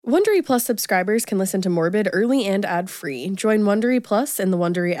Wondery Plus subscribers can listen to Morbid early and ad-free. Join Wondery Plus in the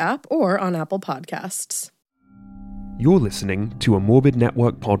Wondery app or on Apple Podcasts. You're listening to a Morbid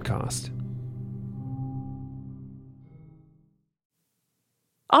Network podcast.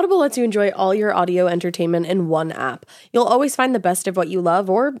 Audible lets you enjoy all your audio entertainment in one app. You'll always find the best of what you love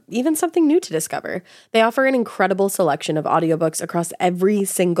or even something new to discover. They offer an incredible selection of audiobooks across every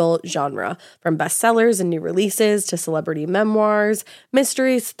single genre, from bestsellers and new releases to celebrity memoirs,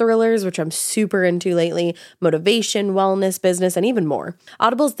 mysteries, thrillers, which I'm super into lately, motivation, wellness, business, and even more.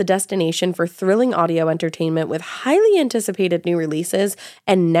 Audible's the destination for thrilling audio entertainment with highly anticipated new releases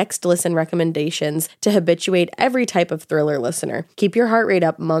and next listen recommendations to habituate every type of thriller listener. Keep your heart rate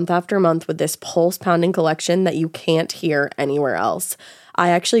up month after month with this pulse-pounding collection that you can't hear anywhere else. I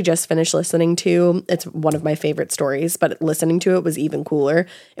actually just finished listening to, it's one of my favorite stories, but listening to it was even cooler.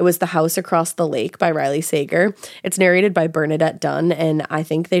 It was The House Across the Lake by Riley Sager. It's narrated by Bernadette Dunn, and I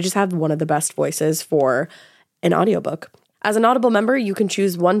think they just have one of the best voices for an audiobook. As an Audible member, you can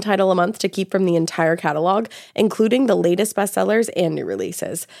choose one title a month to keep from the entire catalog, including the latest bestsellers and new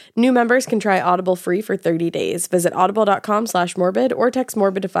releases. New members can try Audible free for 30 days. Visit audible.com/morbid or text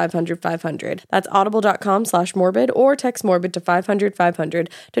morbid to 500-500. That's audible.com/morbid or text morbid to 500-500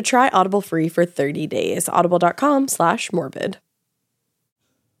 to try Audible free for 30 days. Audible.com/morbid.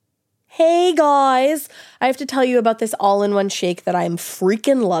 Hey guys, I have to tell you about this all-in-one shake that I'm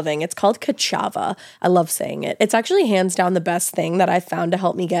freaking loving. It's called Ka'Chava. I love saying it. It's actually hands down the best thing that I've found to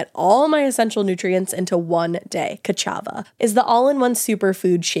help me get all my essential nutrients into one day. Ka'Chava is the all-in-one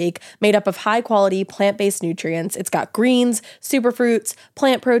superfood shake made up of high-quality plant-based nutrients. It's got greens, superfruits,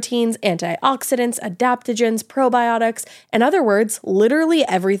 plant proteins, antioxidants, adaptogens, probiotics, in other words, literally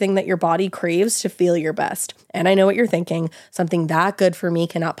everything that your body craves to feel your best. And I know what you're thinking. Something that good for me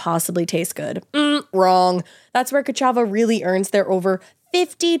cannot possibly taste good. Wrong. That's where Ka'Chava really earns their over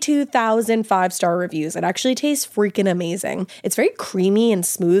 52,000 5-star reviews. It actually tastes freaking amazing. It's very creamy and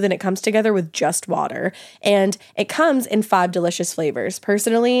smooth, and it comes together with just water. And it comes in 5 delicious flavors.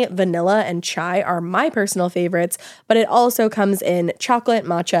 Personally, vanilla and chai are my personal favorites, but it also comes in chocolate,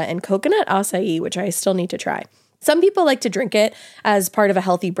 matcha, and coconut acai, which I still need to try. Some people like to drink it as part of a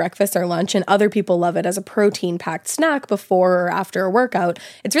healthy breakfast or lunch, and other people love it as a protein-packed snack before or after a workout.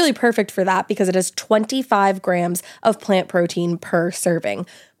 It's really perfect for that because it has 25 grams of plant protein per serving.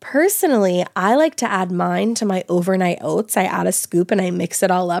 Personally, I like to add mine to my overnight oats. I add a scoop and I mix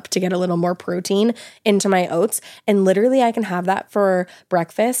it all up to get a little more protein into my oats. And literally I can have that for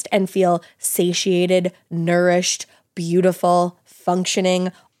breakfast and feel satiated, nourished, beautiful,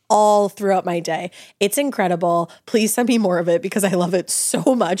 functioning, all throughout my day. It's incredible. Please send me more of it because I love it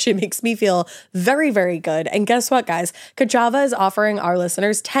so much. It makes me feel very, very good. And guess what, guys? Ka'Chava is offering our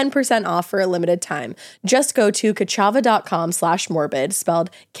listeners 10% off for a limited time. Just go to kachava.com/morbid, spelled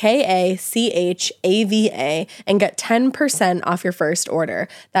Kachava, and get 10% off your first order.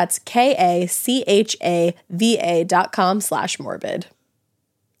 That's kachava.com/morbid.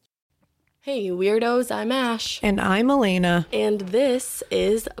 Hey weirdos, I'm Ash. And I'm Elena. And this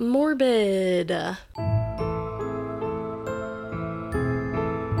is Morbid.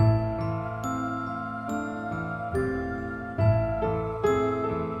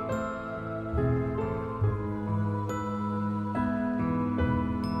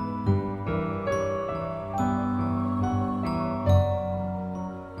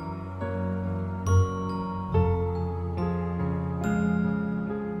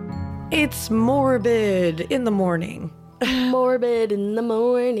 It's Morbid in the morning. Morbid in the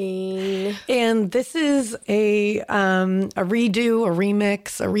morning. And this is a redo, a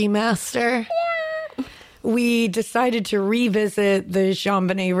remix, a remaster. Yeah. We decided to revisit the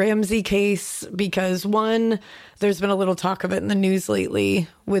JonBenét Ramsey case because, one, there's been a little talk of it in the news lately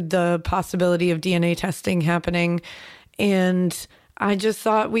with the possibility of DNA testing happening. And I just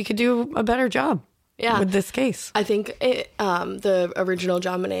thought we could do a better job. Yeah. With this case. I think the original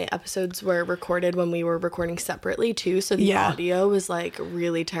JonBenét episodes were recorded when we were recording separately too, so the audio was like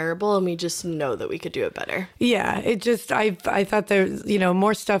really terrible, and we just know that we could do it better. Yeah, it just I thought there's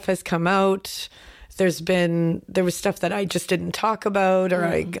more stuff has come out. There was stuff that I just didn't talk about, or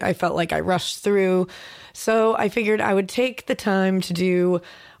I felt like I rushed through. So I figured I would take the time to do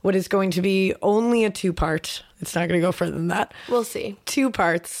what is going to be only a 2-part. It's not going to go further than that. We'll see. 2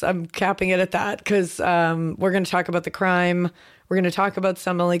 parts. I'm capping it at that because we're going to talk about the crime. We're going to talk about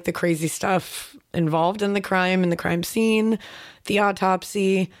some of like the crazy stuff involved in the crime and the crime scene, the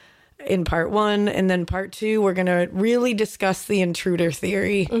autopsy in part 1. And then part 2, we're going to really discuss the intruder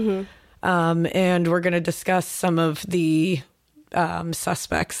theory. Mm-hmm. And we're going to discuss some of the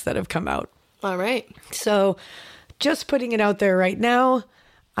suspects that have come out. All right. So just putting it out there right now,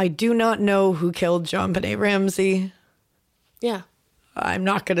 I do not know who killed JonBenet Ramsey. Yeah. I'm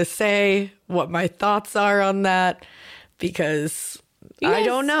not going to say what my thoughts are on that because I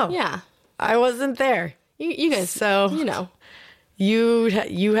don't know. Yeah. I wasn't there. You guys, So, you know.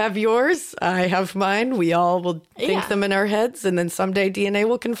 You have yours. I have mine. We all will think them in our heads, and then someday DNA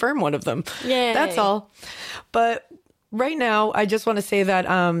will confirm one of them. Yay. That's all. But right now, I just want to say that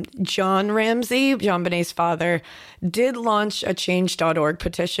John Ramsey, JonBenet's father, did launch a Change.org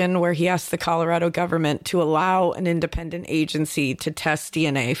petition where he asked the Colorado government to allow an independent agency to test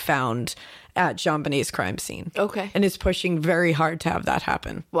DNA found at JonBenet's crime scene. Okay. And is pushing very hard to have that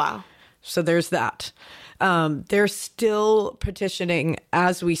happen. Wow. So there's that. They're still petitioning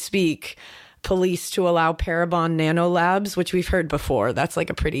as we speak police to allow Parabon Nanolabs, which we've heard before. That's like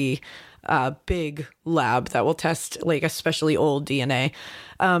a pretty big lab that will test like especially old DNA.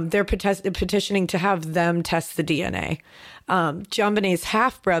 They're petitioning to have them test the DNA. JonBenet's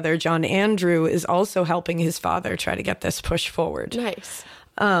half-brother, John Andrew, is also helping his father try to get this push forward. Nice.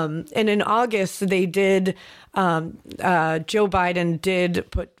 And in August, they did, Joe Biden did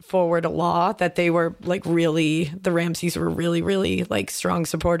put forward a law that they were like really, the Ramseys were really, really like strong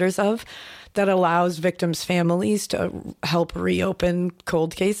supporters of, that allows victims' families to help reopen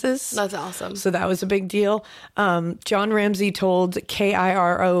cold cases. That's awesome. So that was a big deal. John Ramsey told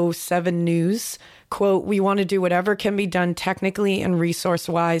KIRO 7 News, quote, "We want to do whatever can be done technically and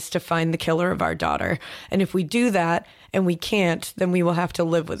resource-wise to find the killer of our daughter. And if we do that and we can't, then we will have to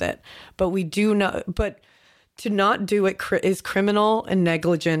live with it. But we do not, but to not do it is criminal and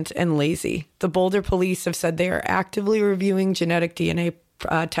negligent and lazy. The Boulder police have said they are actively reviewing genetic DNA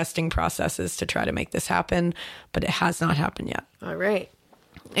testing processes to try to make this happen, but it has not happened yet." All right.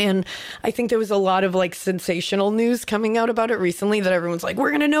 And I think there was a lot of like sensational news coming out about it recently that everyone's like, we're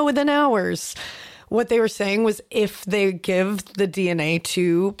going to know within hours. What they were saying was if they give the DNA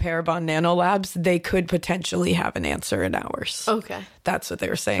to Parabon Nanolabs, they could potentially have an answer in hours. Okay. That's what they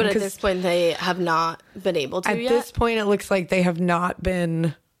were saying. But at this point, they have not been able to at yet? this point, it looks like they have not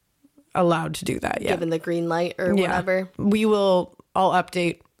been allowed to do that yet. Given the green light or whatever? I'll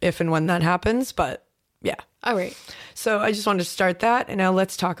update if and when that happens, but yeah. All right. So I just wanted to start that, and now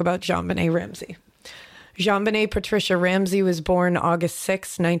let's talk about JonBenet Ramsey. JonBenet Patricia Ramsey was born August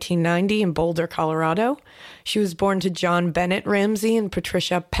 6, 1990 in Boulder, Colorado. She was born to John Bennett Ramsey and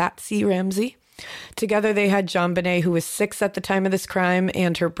Patricia Patsy Ramsey. Together they had JonBenet, who was 6 at the time of this crime,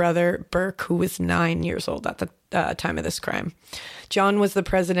 and her brother Burke, who was 9 years old at the time of this crime. John was the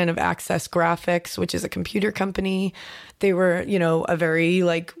president of Access Graphics, which is a computer company. They were, a very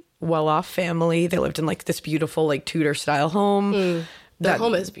like well-off family. They lived in like this beautiful like Tudor-style home. The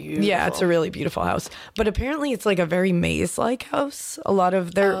home is beautiful. Yeah, it's a really beautiful house. But apparently it's like a very maze-like house. A lot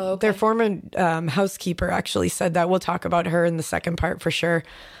of their former housekeeper actually said that. We'll talk about her in the second part for sure.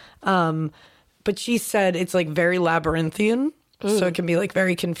 But she said it's like very labyrinthian. So it can be like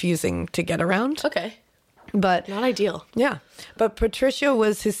very confusing to get around. Okay. But not ideal. Yeah. But Patricia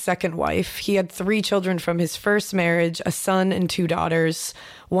was his second wife. He had 3 children from his first marriage, a son and 2 daughters.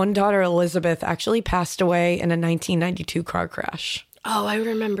 One daughter, Elizabeth, actually passed away in a 1992 car crash. Oh, I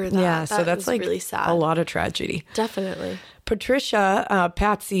remember that. Yeah, so that's like really sad. A lot of tragedy. Definitely. Patricia,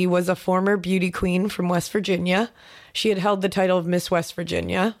 Patsy, was a former beauty queen from West Virginia. She had held the title of Miss West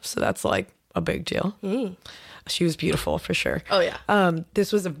Virginia, so that's like a big deal. She was beautiful for sure. Oh, yeah.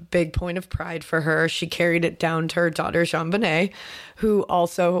 This was a big point of pride for her. She carried it down to her daughter, JonBenet, who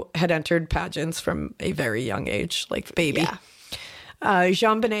also had entered pageants from a very young age, like baby. Yeah.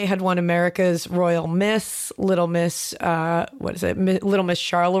 JonBenet had won America's Royal Miss, Little Miss, Little Miss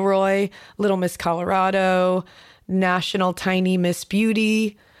Charleroi, Little Miss Colorado, National Tiny Miss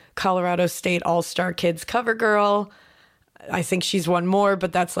Beauty, Colorado State All-Star Kids Cover Girl. I think she's won more,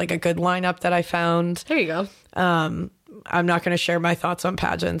 but that's like a good lineup that I found. There you go. I'm not going to share my thoughts on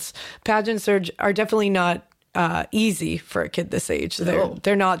pageants. Pageants are definitely not easy for a kid this age.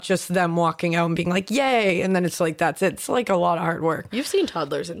 They're not just them walking out and being like, yay, and then it's like, that's it. It's like a lot of hard work. You've seen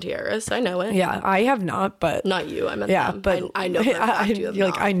toddlers and tiaras. I know it. Yeah, I have not, but... Not you, I meant them. But I know for a fact you have you're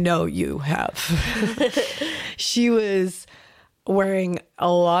not. like, I know you have. She was wearing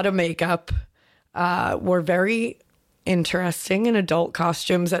a lot of makeup, were very interesting in adult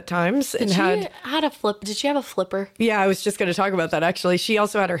costumes at times. Did she have a flipper? Yeah, I was just going to talk about that actually. She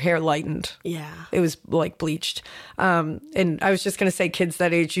also had her hair lightened. Yeah. It was like bleached. And I was just going to say kids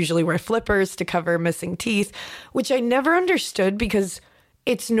that age usually wear flippers to cover missing teeth, which I never understood because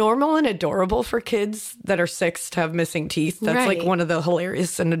It's normal and adorable for kids that are 6 to have missing teeth. That's like Right. one of the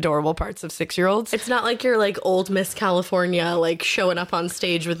hilarious and adorable parts of 6-year-olds. It's not like you're like old Miss California, like showing up on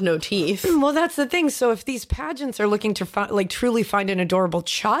stage with no teeth. Well, that's the thing. So if these pageants are looking to truly find an adorable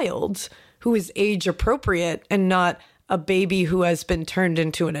child who is age appropriate and not a baby who has been turned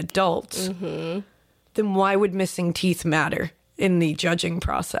into an adult, then why would missing teeth matter in the judging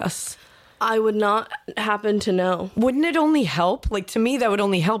process? I would not happen to know. Wouldn't it only help? Like, to me, that would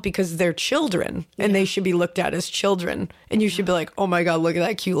only help because they're children and they should be looked at as children. And you should be like, oh my God, look at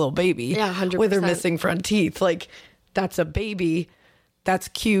that cute little baby. Yeah, 100%. With her missing front teeth. Like, that's a baby. That's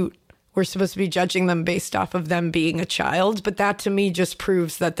cute. We're supposed to be judging them based off of them being a child. But that to me just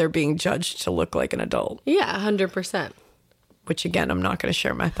proves that they're being judged to look like an adult, Yeah, 100%. which again, I'm not going to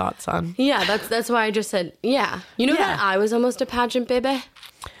share my thoughts on. Yeah, that's why I just said, yeah. You know that I was almost a pageant baby?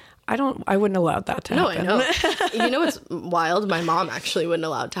 I wouldn't allow that to No, happen. I know. You know what's wild? My mom actually wouldn't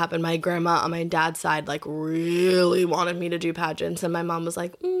allow it to happen. My grandma on my dad's side like really wanted me to do pageants, and my mom was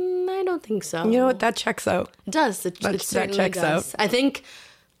like, I don't think so. You know what? That checks out. It does. It That certainly checks does. out. I think,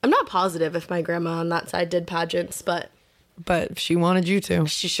 I'm not positive if my grandma on that side did pageants, but But she wanted you to.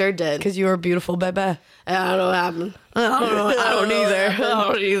 she sure did. Because you were a beautiful baby. I don't know what happened. I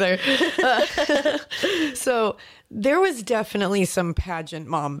don't either. So there was definitely some pageant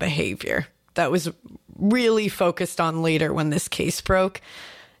mom behavior that was really focused on later when this case broke.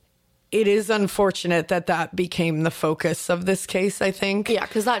 It is unfortunate that that became the focus of this case, I think. Yeah,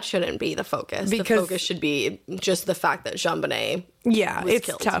 because that shouldn't be the focus. The Because- focus should be just the fact that JonBenet Yeah, was it's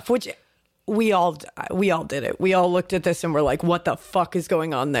killed. tough, which we all did it. We all looked at this and were like, what the fuck is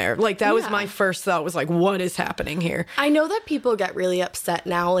going on there? Like, that was Yeah. my first thought, was like, what is happening here? I know that people get really upset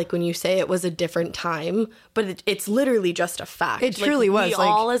now, like when you say it was a different time, but it's literally just a fact. It truly was, We like-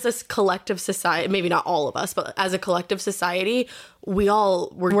 all, as a collective society, maybe not all of us, but as a collective society, we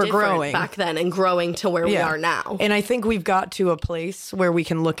all were different growing. back then and growing to where we are now. And I think we've got to a place where we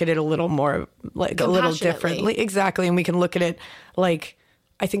can look at it a little more, like a little Compassionately. differently. Exactly. And we can look at it like,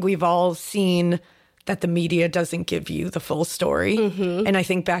 I think we've all seen that the media doesn't give you the full story. Mm-hmm. And I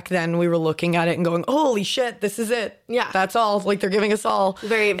think back then we were looking at it and going, holy shit, this is it. Yeah. That's all. Like, they're giving us all.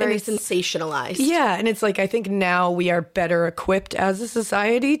 Very, And very it's- sensationalized. Yeah, and it's like, I think now we are better equipped as a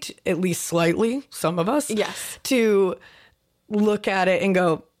society, to, at least slightly, some of us, Yes. to look at it and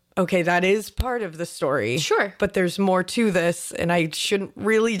go, okay, that is part of the story. Sure. But there's more to this, and I shouldn't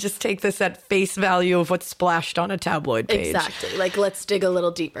really just take this at face value of what's splashed on a tabloid page. Exactly. Like, let's dig a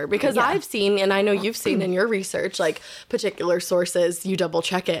little deeper because Yeah. I've seen, and I know you've seen in your research, like particular sources, you double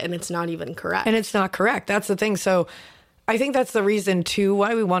check it and it's not even correct. And it's not correct. That's the thing. So I think that's the reason, too,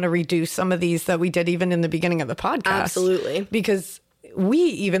 why we want to redo some of these that we did even in the beginning of the podcast. Absolutely. Because we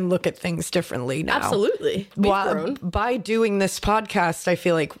even look at things differently now. Absolutely. We've grown. By doing this podcast, I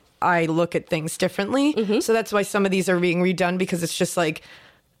feel like I look at things differently. Mm-hmm. So that's why some of these are being redone, because it's just like,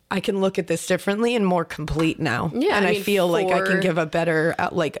 I can look at this differently and more complete now. Yeah, And I I mean, feel like I for- can give a better,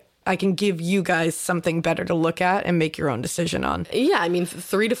 I can give you guys something better to look at and make your own decision on. Yeah, I mean,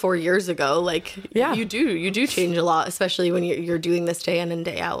 3 to 4 years ago, like, Yeah. you do change a lot, especially when you're doing this day in and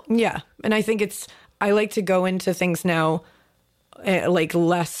day out. Yeah. And I think I like to go into things now, like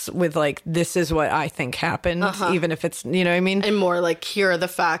less with like, this is what I think happened, even if it's, you know what I mean? And more like, here are the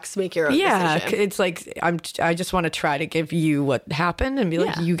facts, make your own Yeah, decision. it's like I just want to try to give you what happened and be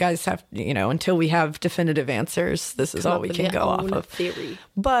like, Yeah. you guys have, until we have definitive answers, this is Come all up we with can your go off own of. theory.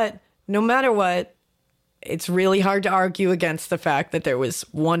 But no matter what, it's really hard to argue against the fact that there was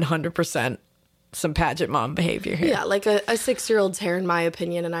 100% some pageant mom behavior here. Yeah, like a 6-year-old's hair, in my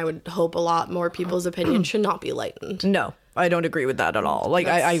opinion, and I would hope a lot more people's opinion, should not be lightened. No, I don't agree with that at all. Like,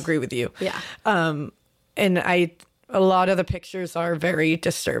 I agree with you. Yeah. And a lot of the pictures are very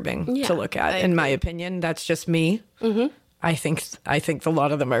disturbing Yeah, to look at, I in my opinion. That's just me. Mm-hmm. I think a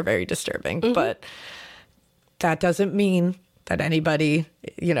lot of them are very disturbing, but that doesn't mean that anybody,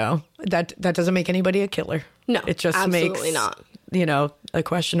 that doesn't make anybody a killer. No, it just absolutely makes, not. A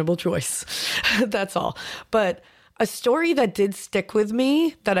questionable choice. That's all. But a story that did stick with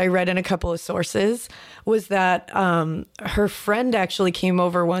me that I read in a couple of sources was that her friend actually came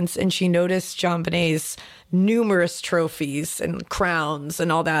over once and she noticed JonBenet's numerous trophies and crowns and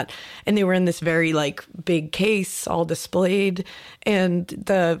all that. And they were in this very like big case all displayed. And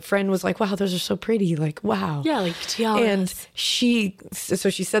the friend was like, wow, those are so pretty. Like, wow. Yeah, like tiaras. And she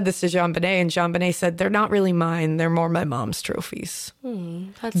said this to JonBenet, and JonBenet said, they're not really mine. They're more my mom's trophies.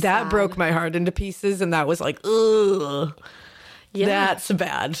 That's That sad. broke my heart into pieces, and that was like, ugh, Yeah. that's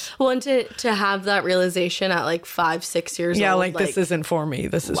bad. Well, and to have that realization at like 5-6 years Yeah, old. like this isn't for me.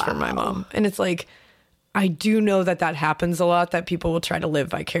 This is for my Wow. mom. And it's like, I do know that happens a lot, that people will try to live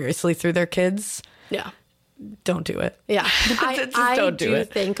vicariously through their kids. Yeah. Don't do it. Yeah. I do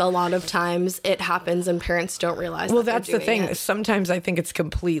think a lot of times it happens and parents don't realize. Well, that's the thing. Sometimes I think it's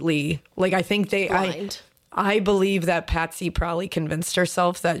completely like, I think I believe that Patsy probably convinced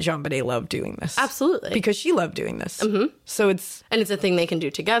herself that JonBenét loved doing this. Absolutely. Because she loved doing this. Mm-hmm. So it's a thing they can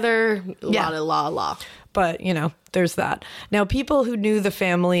do together. La. But, you know, there's that. Now, people who knew the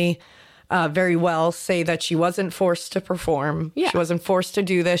family very well say that she wasn't forced to perform. Yeah. She wasn't forced to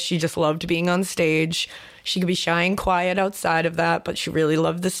do this. She just loved being on stage. She could be shy and quiet outside of that, but she really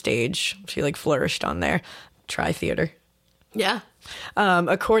loved the stage. She like flourished on there. Try theater. Yeah.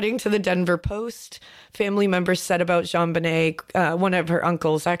 According to the Denver Post, family members said about JonBenét, one of her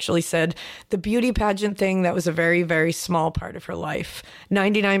uncles actually said, the beauty pageant thing, that was a very, very small part of her life.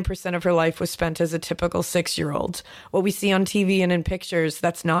 99% of her life was spent as a typical 6-year-old. What we see on TV and in pictures,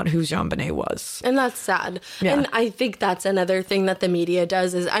 that's not who JonBenét was. And that's sad. Yeah. And I think that's another thing that the media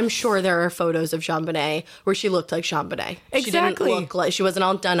does is I'm sure there are photos of JonBenét where she looked like JonBenét. Exactly. She didn't look like, she wasn't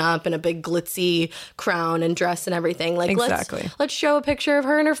all done up in a big glitzy crown and dress and everything. Like, exactly. Let's show a picture of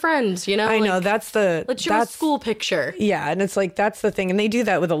her and her friends, you know? I know, let's show a school picture. Yeah, and it's like, that's the thing. And they do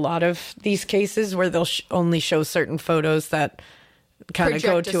that with a lot of these cases where they'll only show certain photos that kind of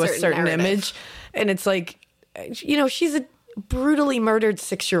go to a certain image. And it's like, you know, she's a brutally murdered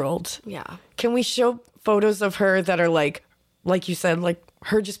 6-year-old. Yeah. Can we show photos of her that are like you said, like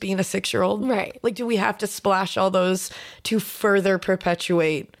her just being a 6-year-old? Right. Like, do we have to splash all those to further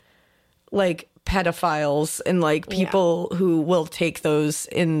perpetuate like pedophiles and like people who will take those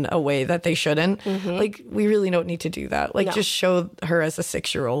in a way that they shouldn't? Mm-hmm. Like, we really don't need to do that. Like, just show her as a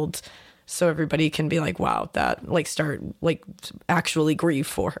 6-year-old so everybody can be like, wow, that like start like actually grieve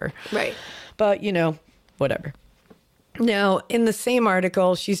for her. Right. But, you know, whatever. Now, in the same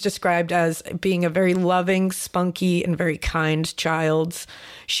article, she's described as being a very loving, spunky, and very kind child.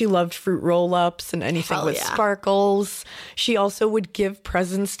 She loved fruit roll-ups and anything with sparkles. She also would give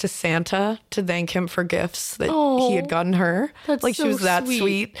presents to Santa to thank him for gifts that he had gotten her. That's like, she was that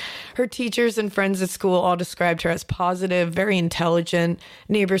sweet. Her teachers and friends at school all described her as positive, very intelligent.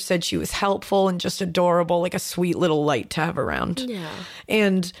 Neighbors said she was helpful and just adorable, like a sweet little light to have around. Yeah.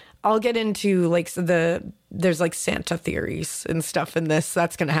 And I'll get into like there's like Santa theories and stuff in this.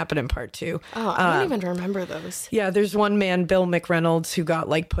 That's going to happen in part 2. Oh, I don't even remember those. Yeah, there's one man, Bill McReynolds, who got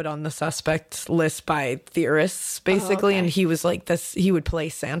like put on the suspect list by theorists, basically. And he was like this, he would play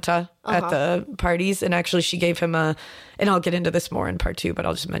Santa at the parties. And actually she gave him and I'll get into this more in part 2, but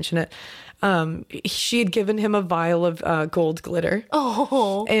I'll just mention it. She had given him a vial of gold glitter.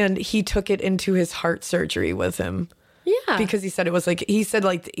 Oh. And he took it into his heart surgery with him. Yeah. Because he said it was like, he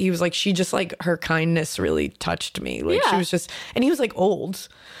was like, she just like, her kindness really touched me. Like she was just, and he was like old.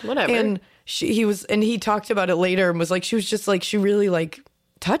 Whatever. And he talked about it later and was like, she was just like, she really like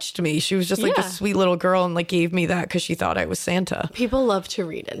touched me. She was just like this sweet little girl and like gave me that because she thought I was Santa. People love to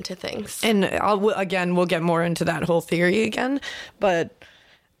read into things. And we'll get more into that whole theory again. But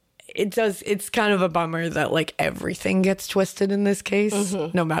it's kind of a bummer that like everything gets twisted in this case,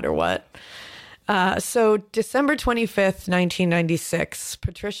 no matter what. So December 25th, 1996,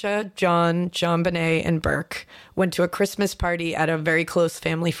 Patricia, John, JonBenét, and Burke went to a Christmas party at a very close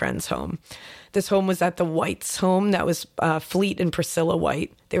family friend's home. This home was at the White's home. That was Fleet and Priscilla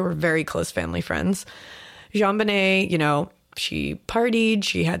White. They were very close family friends. JonBenét, you know, she partied,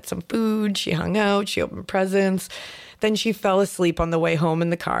 she had some food, she hung out, she opened presents. Then she fell asleep on the way home in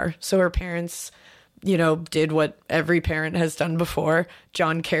the car. So her parents, you know, did what every parent has done before.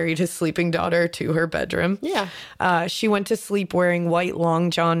 John carried his sleeping daughter to her bedroom. Yeah. She went to sleep wearing white long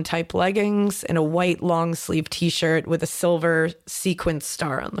john type leggings and a white long sleeve t-shirt with a silver sequin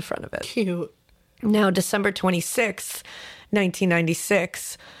star on the front of it. Cute. Now, December 26th,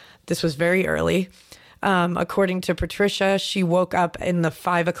 1996, this was very early. According to Patricia, she woke up in the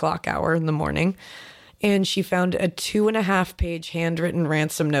 5 o'clock hour in the morning. And she found a 2.5-page handwritten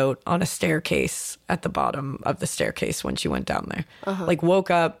ransom note on a staircase at the bottom of the staircase when she went down there. Like,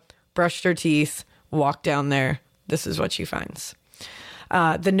 woke up, brushed her teeth, walked down there. This is what she finds.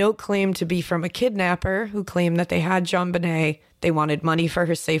 The note claimed to be from a kidnapper who claimed that they had JonBenét. They wanted money for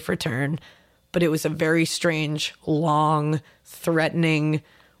her safe return. But it was a very strange, long, threatening,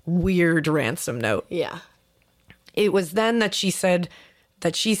 weird ransom note. Yeah. It was then that she said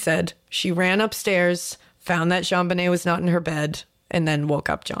she ran upstairs, found that JonBenét was not in her bed, and then woke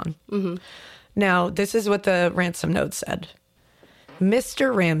up John. Mm-hmm. Now, this is what the ransom note said.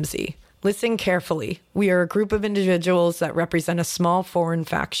 Mr. Ramsey, listen carefully. We are a group of individuals that represent a small foreign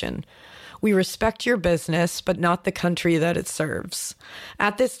faction. We respect your business, but not the country that it serves.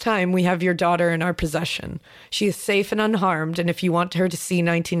 At this time, we have your daughter in our possession. She is safe and unharmed, and if you want her to see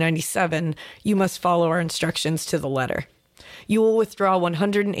 1997, you must follow our instructions to the letter. You will withdraw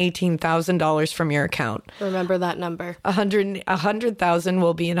 $118,000 from your account. Remember that number. $100,000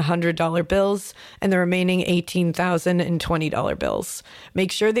 will be in $100 bills, and the remaining $18,000 in $20 bills.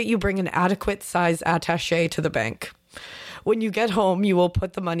 Make sure that you bring an adequate size attaché to the bank. When you get home, you will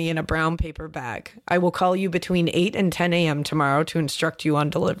put the money in a brown paper bag. I will call you between 8 and 10 a.m. tomorrow to instruct you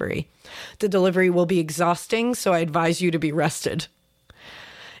on delivery. The delivery will be exhausting, so I advise you to be rested.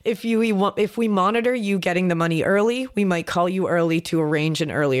 If we monitor you getting the money early, we might call you early to arrange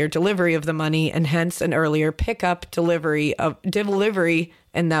an earlier delivery of the money and hence an earlier pickup delivery,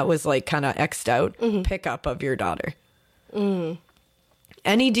 and that was like kind of X'd out, pickup of your daughter.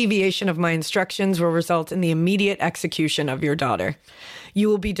 Any deviation of my instructions will result in the immediate execution of your daughter. You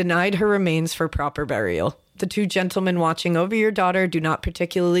will be denied her remains for proper burial. The two gentlemen watching over your daughter do not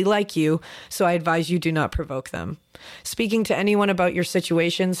particularly like you, so I advise you do not provoke them. Speaking to anyone about your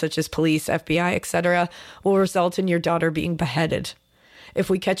situation, such as police, FBI, etc., will result in your daughter being beheaded. If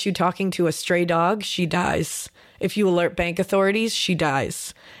we catch you talking to a stray dog, she dies. If you alert bank authorities, she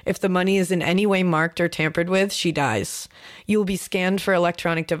dies. If the money is in any way marked or tampered with, she dies. You will be scanned for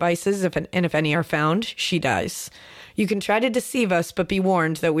electronic devices, and if any are found, she dies. You can try to deceive us, but be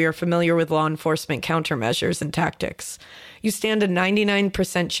warned that we are familiar with law enforcement countermeasures and tactics. You stand a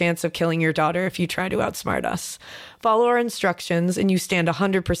 99% chance of killing your daughter if you try to outsmart us. Follow our instructions, and you stand a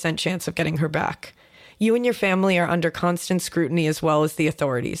 100% chance of getting her back. You and your family are under constant scrutiny as well as the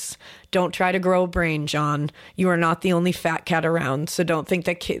authorities. Don't try to grow a brain, John. You are not the only fat cat around, so don't think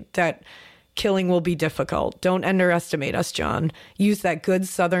that killing will be difficult. Don't underestimate us, John. Use that good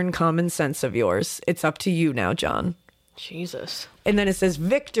Southern common sense of yours. It's up to you now, John. Jesus. And then it says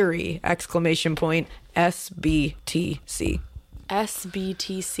victory, exclamation point, SBTC.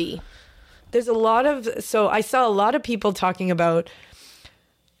 SBTC. There's a lot of, so I saw a lot of people talking about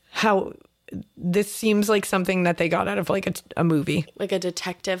how this seems like something that they got out of like a movie. Like a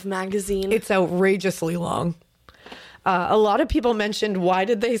detective magazine. It's outrageously long. A lot of people mentioned, why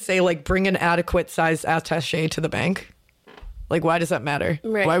did they say like bring an adequate size attaché to the bank? Like, why does that matter?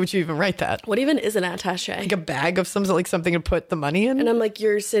 Right. Why would you even write that? What even is an attaché? Like a bag of something, like something to put the money in? And I'm like,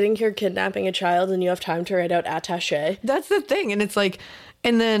 you're sitting here kidnapping a child and you have time to write out attaché. That's the thing. And it's like,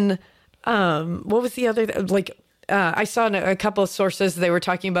 and then what was the other, I saw in a couple of sources, they were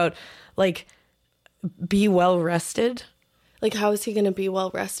talking about like, be well rested. Like, how is he going to be well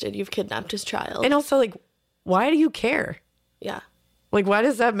rested? You've kidnapped his child. And also like, why do you care? Yeah. Like, why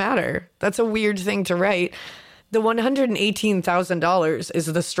does that matter? That's a weird thing to write. The $118,000 is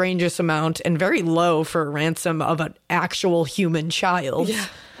the strangest amount and very low for a ransom of an actual human child. Yeah.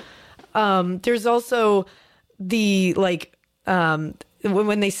 There's also the, like,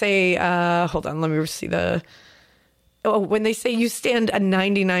 when they say, hold on, let me see when they say you stand a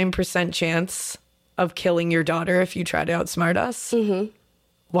 99% chance of killing your daughter if you try to outsmart us. Mm-hmm.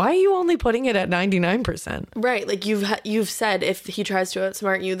 Why are you only putting it at 99%? Right. Like you've said, if he tries to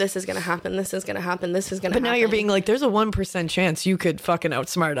outsmart you, this is going to happen. This is going to happen. This is going to happen. But now you're being like, there's a 1% chance you could fucking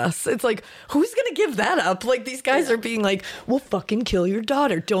outsmart us. It's like, who's going to give that up? Like these guys are being like, we'll fucking kill your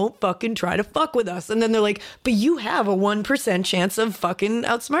daughter. Don't fucking try to fuck with us. And then they're like, but you have a 1% chance of fucking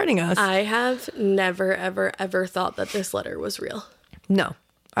outsmarting us. I have never, ever, ever thought that this letter was real. No,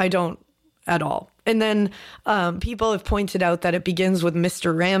 I don't at all. And then people have pointed out that it begins with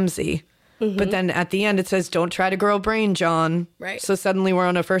Mr. Ramsey. Mm-hmm. But then at the end it says, don't try to grow a brain, John. Right. So suddenly we're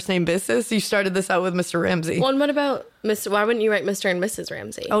on a first name basis. You started this out with Mr. Ramsey. Well, and what about Why wouldn't you write Mr. and Mrs.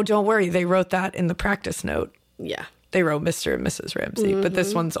 Ramsey? Oh, don't worry. They wrote that in the practice note. Yeah. They wrote Mr. and Mrs. Ramsey. Mm-hmm. But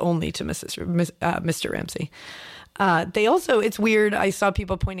this one's only to Mr. Ramsey. They also, it's weird. I saw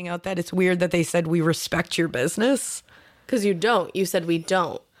people pointing out that it's weird that they said, we respect your business. Because you don't. You said we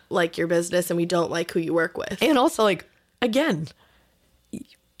don't like your business and we don't like who you work with. And also, like, again,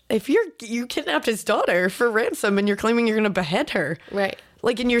 if you kidnapped his daughter for ransom and you're claiming you're going to behead her. Right.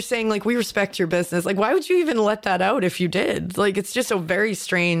 Like, and you're saying, like, we respect your business. Like, why would you even let that out if you did? Like, it's just so very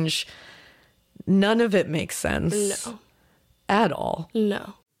strange. None of it makes sense. No. At all.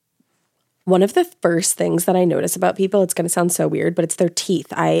 No. One of the first things that I notice about people, it's going to sound so weird, but it's their teeth.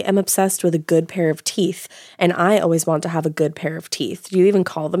 I am obsessed with a good pair of teeth, and I always want to have a good pair of teeth. Do you even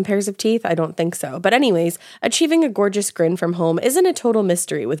call them pairs of teeth? I don't think so. But anyways, achieving a gorgeous grin from home isn't a total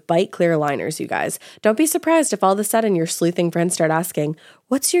mystery with Bite Clear Aligners, you guys. Don't be surprised if all of a sudden your sleuthing friends start asking,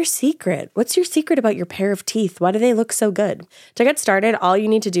 What's your secret? What's your secret about your pair of teeth? Why do they look so good? To get started, all you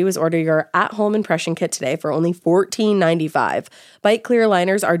need to do is order your at-home impression kit today for only $14.95. Bite Clear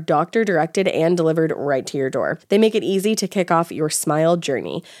aligners are doctor-directed and delivered right to your door. They make it easy to kick off your smile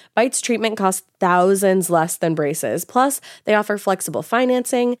journey. Bite's treatment costs thousands less than braces. Plus, they offer flexible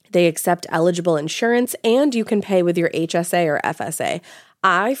financing, they accept eligible insurance, and you can pay with your HSA or FSA.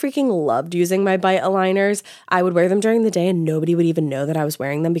 I freaking loved using my Bite aligners. I would wear them during the day and nobody would even know that I was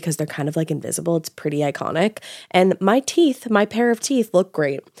wearing them because they're kind of like invisible. It's pretty iconic. And my pair of teeth look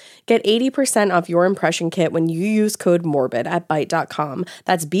great. Get 80% off your impression kit when you use code MORBID at Byte.com.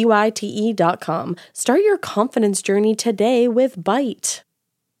 That's BYTE.com. Start your confidence journey today with Byte.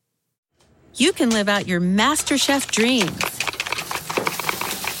 You can live out your MasterChef dreams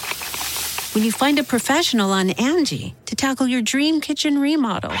when you find a professional on Angie to tackle your dream kitchen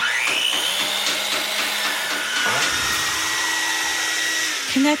remodel.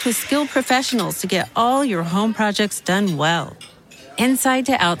 Connect with skilled professionals to get all your home projects done well. Inside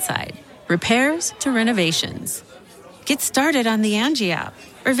to outside, repairs to renovations. Get started on the Angie app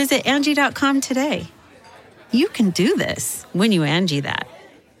or visit Angie.com today. You can do this when you Angie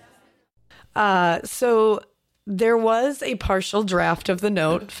that. So there was a partial draft of the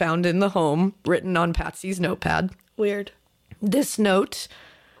note found in the home, written on Patsy's notepad. Weird. This note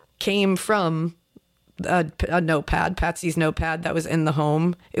came from a notepad, Patsy's notepad that was in the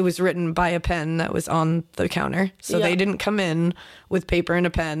home. It was written by a pen that was on the counter. So They didn't come in with paper and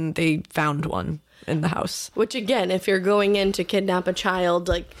a pen. They found one in the house. Which, again, if you're going in to kidnap a child,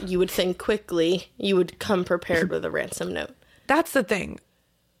 like, you would think quickly, you would come prepared with a ransom note. That's the thing.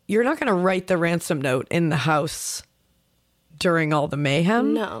 You're not going to write the ransom note in the house during all the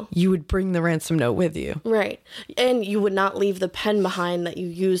mayhem. No. You would bring the ransom note with you. Right. And you would not leave the pen behind that you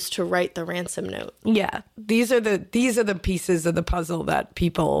used to write the ransom note. Yeah. These are the pieces of the puzzle that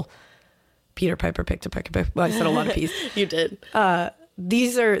Peter Piper picked a peck. Well, I said a lot of pieces. You did.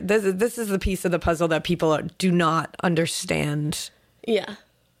 This is the piece of the puzzle that people do not understand. Yeah.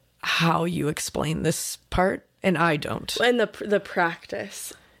 How you explain this part, and I don't. And the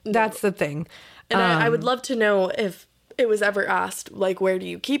practice. That's the thing. And I would love to know if it was ever asked, like, where do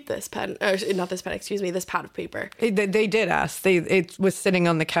you keep this pen? Not this pen, excuse me, this pad of paper. They did ask. It was sitting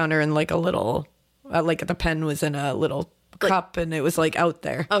on the counter in like a little, like the pen was in a little cup and it was like out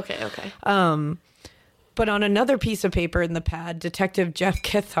there. Okay. But on another piece of paper in the pad, Detective Jeff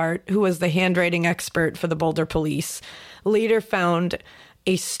Kithart, who was the handwriting expert for the Boulder police, later found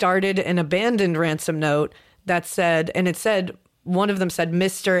a started and abandoned ransom note that said, and it said, one of them said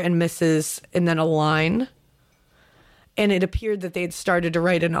Mr. and Mrs. and then a line. And it appeared that they had started to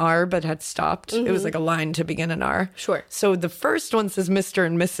write an R but had stopped. Mm-hmm. It was like a line to begin an R. Sure. So the first one says Mr.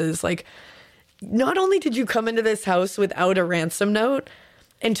 and Mrs. Like, not only did you come into this house without a ransom note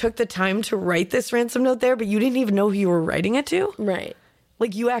and took the time to write this ransom note there, but you didn't even know who you were writing it to. Right.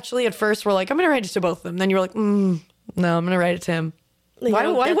 Like, you actually at first were like, I'm going to write it to both of them. Then you were like, no, I'm going to write it to him. Like,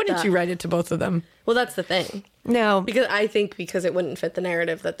 why wouldn't you write it to both of them? Well, that's the thing. No. Because it wouldn't fit the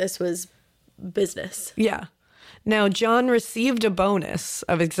narrative that this was business. Yeah. Now, John received a bonus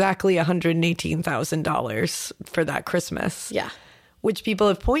of exactly $118,000 for that Christmas. Yeah. Which people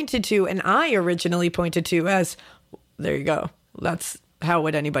have pointed to, and I originally pointed to as, there you go. That's how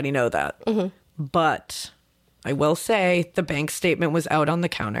would anybody know that? Mm-hmm. But I will say the bank statement was out on the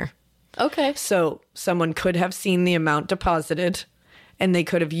counter. Okay. So someone could have seen the amount deposited, and they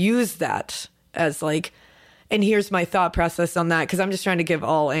could have used that as like, and here's my thought process on that, because I'm just trying to give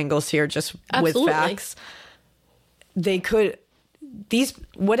all angles here just Absolutely. with facts.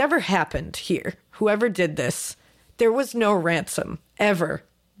 Whatever happened here, whoever did this, there was no ransom ever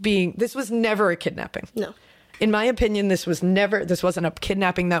this was never a kidnapping. No. In my opinion, this wasn't a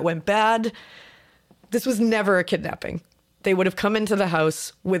kidnapping that went bad. This was never a kidnapping. They would have come into the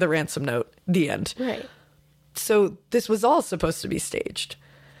house with a ransom note, the end. Right. So this was all supposed to be staged.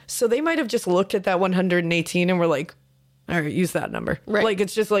 So they might have just looked at that 118 and were like, all right, use that number. Right. Like,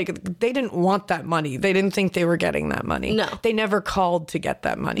 it's just like, they didn't want that money. They didn't think they were getting that money. No. They never called to get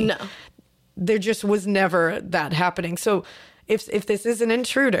that money. No. There just was never that happening. So if this is an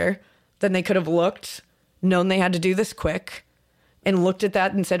intruder, then they could have looked, known they had to do this quick, and looked at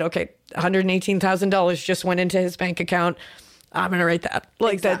that and said, okay, $118,000 just went into his bank account. I'm going to write that.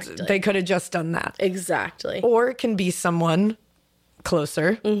 Like, exactly. they could have just done that. Exactly. Or it can be someone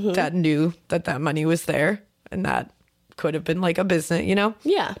closer that knew that money was there, and that could have been like a business,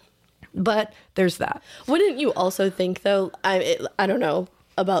 Yeah. But there's that. Wouldn't you also think, though, I don't know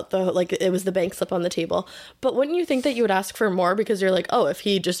about it was the bank slip on the table. But wouldn't you think that you would ask for more because you're like, oh, if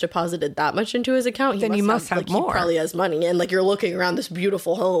he just deposited that much into his account, then he must have more. He probably has money, and like you're looking around this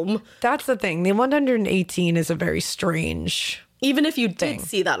beautiful home. That's the thing. The 118 is a very strange. Even if you did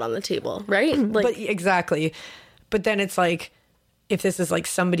see that on the table, right? Like, but exactly. But then it's like, if this is like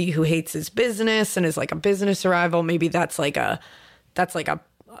somebody who hates his business and is like a business rival, maybe that's like a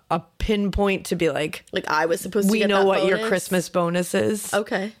pinpoint to be like I was supposed to we get know that what bonus. your Christmas bonus is.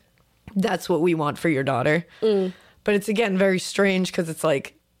 Okay. That's what we want for your daughter. But it's again very strange because it's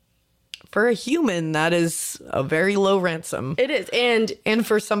like, for a human, that is a very low ransom. It is. And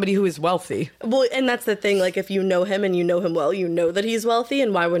for somebody who is wealthy. Well, and that's the thing. Like, if you know him and you know him well, you know that he's wealthy,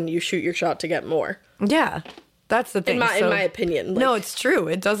 and why wouldn't you shoot your shot to get more? Yeah. That's the thing. In my opinion. No, it's true.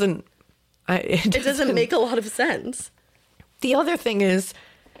 It doesn't... It doesn't make a lot of sense. The other thing is,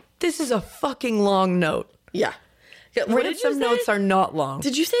 this is a fucking long note. Yeah. Ransom notes are not long.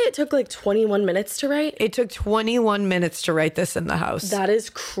 Did you say it took like 21 minutes to write? It took 21 minutes to write this in the house. That is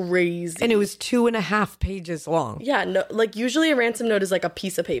crazy. And it was 2.5 pages long. Yeah, no, like usually a ransom note is like a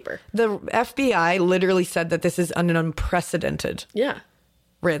piece of paper. The FBI literally said that this is an unprecedented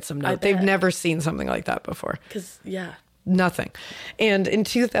ransom note. They've never seen something like that before. Nothing. And in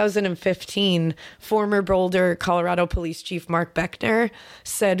 2015, former Boulder, Colorado Police Chief Mark Beckner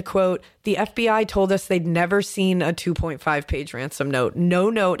said, quote, "The FBI told us they'd never seen a 2.5 page ransom note.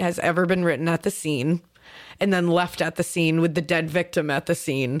 No note has ever been written at the scene and then left at the scene with the dead victim at the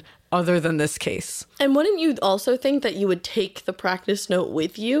scene other than this case." And wouldn't you also think that you would take the practice note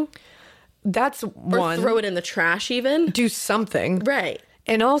with you? That's one. Or throw it in the trash even? Do something. Right.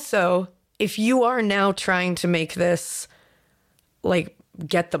 And also, if you are now trying to make this, like,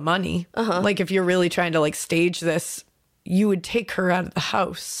 get the money, like if you're really trying to like stage this, you would take her out of the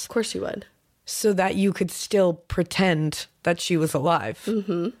house. Of course you would. So that you could still pretend that she was alive.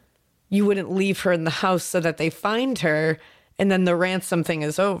 Mm-hmm. You wouldn't leave her in the house so that they find her and then the ransom thing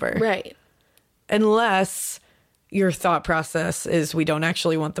is over. Right. Unless your thought process is, we don't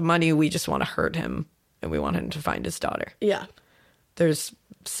actually want the money, we just want to hurt him and we want him to find his daughter. Yeah. There's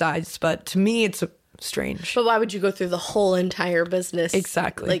sides, but to me it's strange. But why would you go through the whole entire business?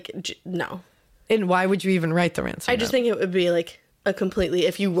 Exactly. Like, no. And why would you even write the ransom I just think it would be like a completely,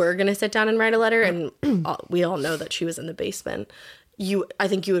 if you were going to sit down and write a letter, and we all know that she was in the basement, I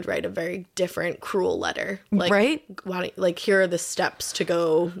think you would write a very different, cruel letter. Like, right? Like, here are the steps to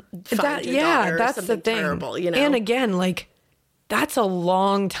go find your daughter. That's something the thing. Terrible, you know? And again, like, that's a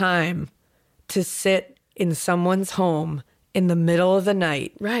long time to sit in someone's home in the middle of the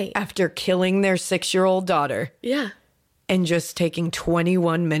night. Right. After killing their 6-year-old daughter. Yeah. And just taking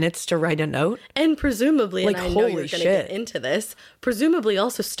 21 minutes to write a note. And presumably, like, and I know you're going to get into this, presumably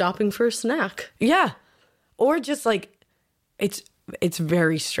also stopping for a snack. Yeah. Or just like, it's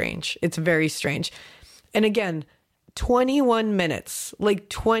very strange. It's very strange. And again, 21 minutes, like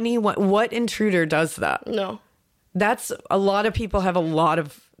 21, what intruder does that? No. That's, a lot of people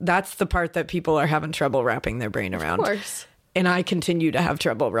have that's the part that people are having trouble wrapping their brain around. Of course. And I continue to have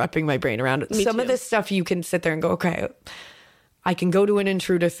trouble wrapping my brain around it. Some of this stuff you can sit there and go, okay, I can go to an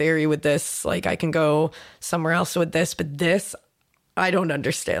intruder theory with this. Like, I can go somewhere else with this. But this, I don't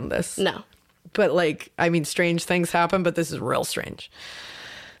understand this. No. But like, I mean, strange things happen, but this is real strange.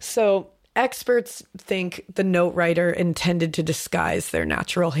 So experts think the note writer intended to disguise their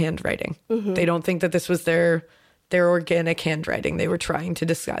natural handwriting. Mm-hmm. They don't think that this was their organic handwriting. They were trying to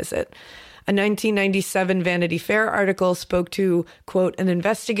disguise it. A 1997 Vanity Fair article spoke to, quote, an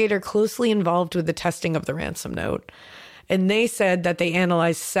investigator closely involved with the testing of the ransom note. And they said that they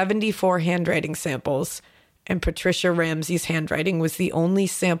analyzed 74 handwriting samples, and Patricia Ramsey's handwriting was the only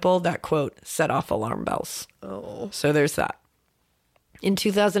sample that, quote, set off alarm bells. Oh. So there's that. In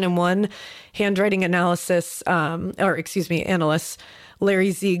 2001, handwriting analysts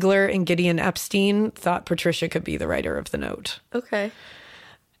Larry Ziegler and Gideon Epstein thought Patricia could be the writer of the note. Okay.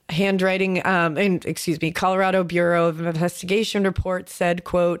 Colorado Bureau of Investigation report said,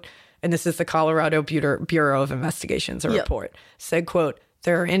 quote, and this is the Colorado Bureau of Investigation's report, said, quote,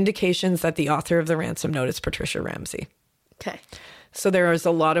 there are indications that the author of the ransom note is Patricia Ramsey. Okay. So there is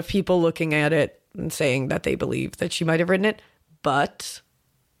a lot of people looking at it and saying that they believe that she might have written it. But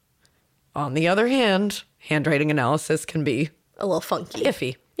on the other hand, handwriting analysis can be a little funky.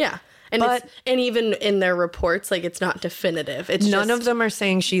 Iffy. Yeah. And even in their reports, like, it's not definitive. It's none of them are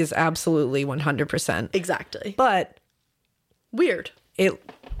saying she is absolutely 100%. Exactly. But weird.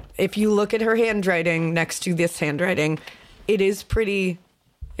 If you look at her handwriting next to this handwriting, it's pretty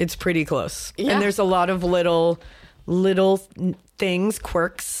close. Yeah. And there's a lot of little things,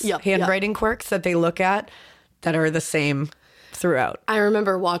 quirks, handwriting quirks that they look at that are the same. throughout. I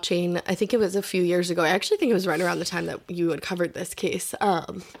remember watching, I think it was a few years ago. I actually think it was right around the time that you had covered this case.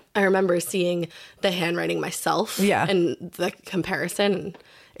 I remember seeing the handwriting myself. Yeah. And the comparison,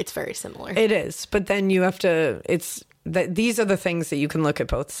 it's very similar. It is. But then you have to, these are the things that you can look at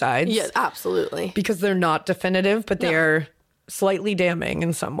both sides. Yeah, absolutely. Because they're not definitive, but they're slightly damning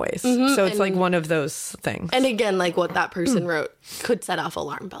in some ways. So it's like one of those things. And again, like what that person wrote could set off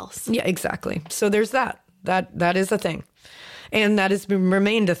alarm bells. Yeah, exactly. So there's that. That is a thing. And that has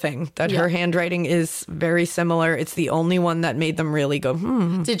remained a thing, that her handwriting is very similar. It's the only one that made them really go,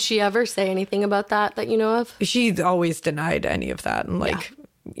 Did she ever say anything about that you know of? She always denied any of that and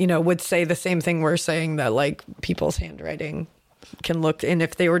would say the same thing we're saying, that like people's handwriting can look, and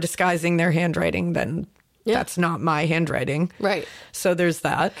if they were disguising their handwriting, then that's not my handwriting. Right. So there's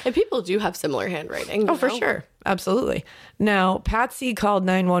that. And people do have similar handwriting. Oh, for sure. Absolutely. Now, Patsy called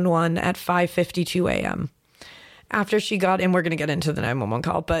 911 at 5:52 a.m. After she got, and we're going to get into the 911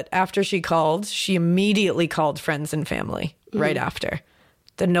 call, but after she called, she immediately called friends and family right after.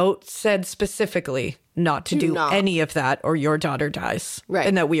 The note said specifically not to do any of that or your daughter dies. Right.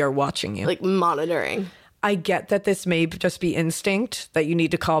 And that we are watching you. Like monitoring. I get that this may just be instinct, that you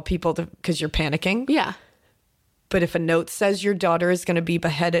need to call people because you're panicking. Yeah. But if a note says your daughter is going to be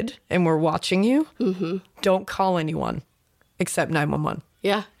beheaded and we're watching you, don't call anyone except 911.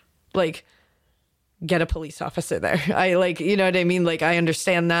 Yeah. Like, get a police officer there. You know what I mean? Like, I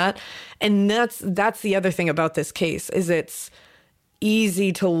understand that. And that's the other thing about this case, is it's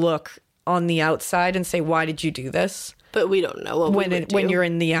easy to look on the outside and say, why did you do this? But we don't know what when you're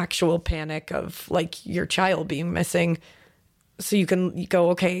in the actual panic of like your child being missing. So you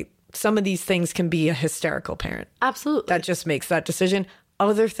go, okay, some of these things can be a hysterical parent. Absolutely. That just makes that decision.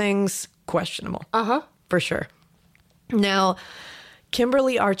 Other things, questionable. For sure. Now,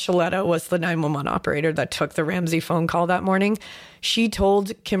 Kimberly Archuleta was the 911 operator that took the Ramsey phone call that morning. She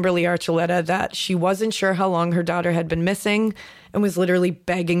told Kimberly Archuleta that she wasn't sure how long her daughter had been missing and was literally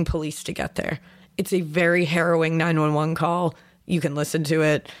begging police to get there. It's a very harrowing 911 call. You can listen to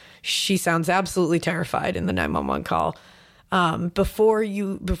it. She sounds absolutely terrified in the 911 call. Before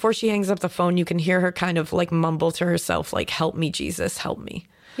she hangs up the phone, you can hear her kind of like mumble to herself, like, help me, Jesus, help me.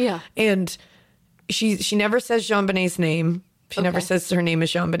 Yeah. And she never says JonBenét's name. She never says her name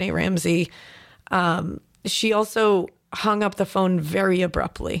is JonBenét Ramsey. She also hung up the phone very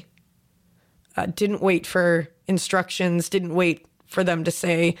abruptly. Didn't wait for instructions, didn't wait for them to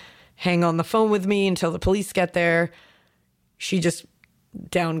say, hang on the phone with me until the police get there. She just,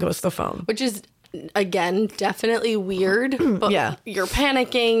 down goes the phone. Which is, again, definitely weird. But you're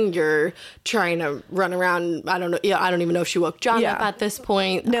panicking. You're trying to run around. I don't know. Yeah, I don't even know if she woke John up at this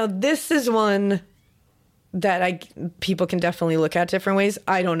point. Now, this is one that people can definitely look at different ways.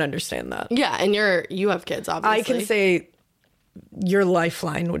 I don't understand that. Yeah, and you have kids, obviously. I can say your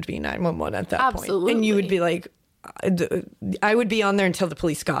lifeline would be 911 at that Absolutely. point. And you would be like, I would be on there until the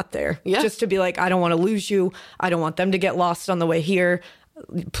police got there. Yeah. Just to be like, I don't want to lose you. I don't want them to get lost on the way here.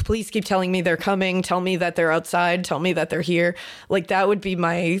 Police keep telling me they're coming. Tell me that they're outside. Tell me that they're here. Like, that would be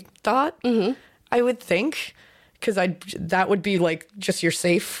my thought, I would think. Because that would be like, just you're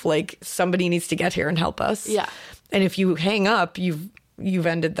safe. Like, somebody needs to get here and help us. Yeah. And if you hang up, you've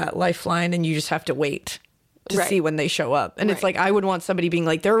ended that lifeline and you just have to wait to see when they show up. And it's like, I would want somebody being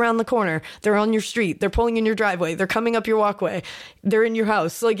like, they're around the corner. They're on your street. They're pulling in your driveway. They're coming up your walkway. They're in your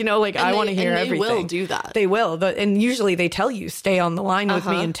house. Like, I want to hear everything. They will do that. They will. And usually they tell you, stay on the line with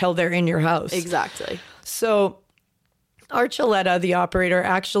me until they're in your house. Exactly. So Archuleta, the operator,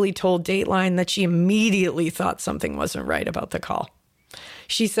 actually told Dateline that she immediately thought something wasn't right about the call.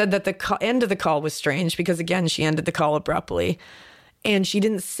 She said that the end of the call was strange because, again, she ended the call abruptly. And she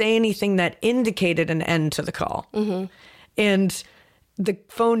didn't say anything that indicated an end to the call. And the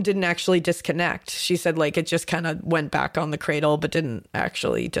phone didn't actually disconnect. She said, like, it just kind of went back on the cradle, but didn't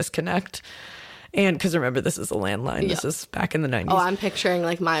actually disconnect. And because remember, this is a landline. This is back in the 90s. Oh, I'm picturing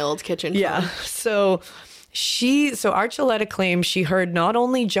like my old kitchen phone. Yeah. So Archuleta claims she heard not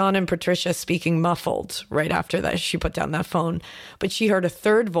only John and Patricia speaking muffled right after that she put down that phone, but she heard a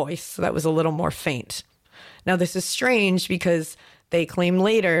third voice that was a little more faint. Now, this is strange because they claim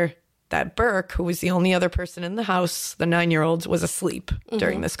later that Burke, who was the only other person in the house, the 9-year-old, was asleep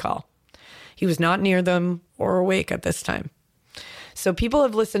during this call. He was not near them or awake at this time. So people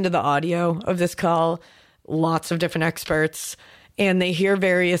have listened to the audio of this call, lots of different experts, and they hear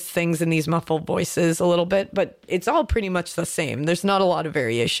various things in these muffled voices a little bit, but it's all pretty much the same. There's not a lot of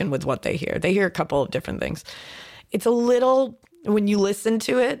variation with what they hear. They hear a couple of different things. It's a little, when you listen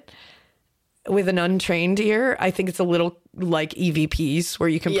to it, with an untrained ear, I think it's a little like EVPs where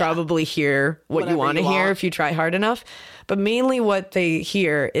you can probably hear what you want to hear if you try hard enough. But mainly what they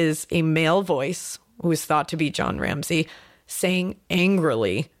hear is a male voice who is thought to be John Ramsey saying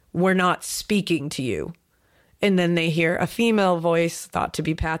angrily, "We're not speaking to you." And then they hear a female voice thought to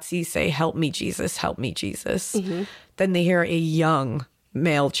be Patsy say, "Help me, Jesus, help me, Jesus." Mm-hmm. Then they hear a young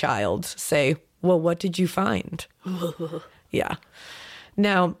male child say, "Well, what did you find?" Yeah.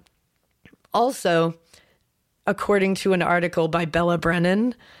 Now, also, according to an article by Bella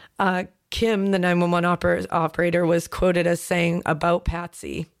Brennan, Kim, the 911 operator, was quoted as saying about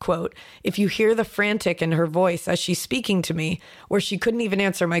Patsy, quote, "If you hear the frantic in her voice as she's speaking to me, where she couldn't even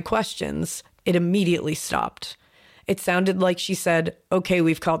answer my questions, it immediately stopped. It sounded like she said, 'Okay,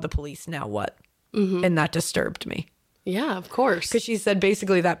 we've called the police, now what?'" Mm-hmm. And that disturbed me. Yeah, of course. Because she said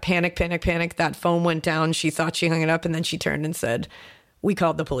basically that panic, that phone went down. She thought she hung it up, and then she turned and said, "We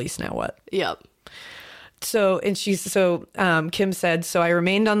called the police, now what?" Yep. So Kim said, "So I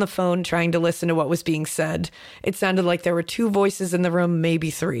remained on the phone trying to listen to what was being said. It sounded like there were 2 voices in the room, maybe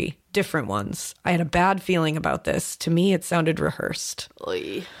 3, different ones. I had a bad feeling about this. To me, it sounded rehearsed."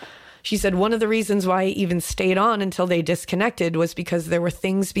 Oy. She said, "One of the reasons why I even stayed on until they disconnected was because there were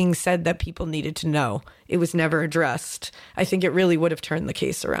things being said that people needed to know. It was never addressed. I think it really would have turned the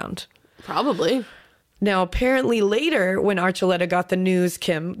case around." Probably. Now, apparently later, when Archuleta got the news,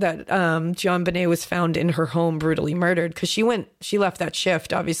 Kim, that JonBenét was found in her home brutally murdered, because she left that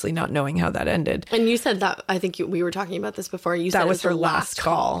shift, obviously not knowing how that ended. And you said that, I think we were talking about this before. You said that was her last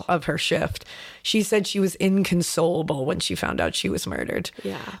call of her shift. She said she was inconsolable when she found out she was murdered.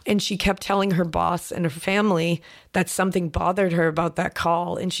 Yeah. And she kept telling her boss and her family that something bothered her about that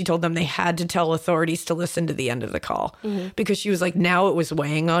call. And she told them they had to tell authorities to listen to the end of the call. Mm-hmm. Because she was like, now it was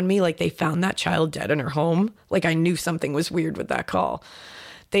weighing on me. Like, they found that child dead in her home. Like, I knew something was weird with that call.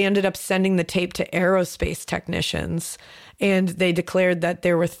 They ended up sending the tape to aerospace technicians, and they declared that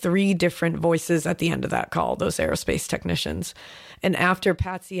there were 3 different voices at the end of that call, those aerospace technicians. And after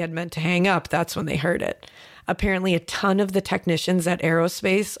Patsy had meant to hang up, that's when they heard it. Apparently, a ton of the technicians at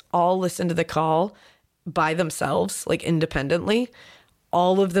aerospace all listened to the call by themselves, like independently.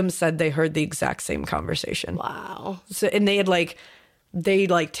 All of them said they heard the exact same conversation. Wow. So, and they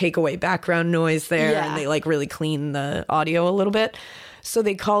take away background noise there, and they really clean the audio a little bit. So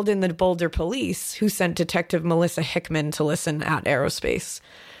they called in the Boulder police, who sent Detective Melissa Hickman to listen at aerospace.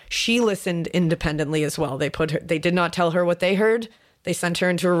 She listened independently as well. They did not tell her what they heard. They sent her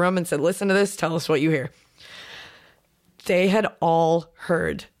into a room and said, "Listen to this, tell us what you hear." They had all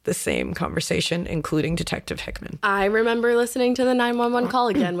heard the same conversation, including Detective Hickman. I remember listening to the 911 call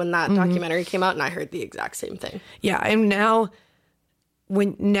again when that documentary came out, and I heard the exact same thing. Yeah, and now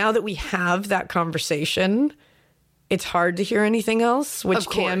that we have that conversation, it's hard to hear anything else, which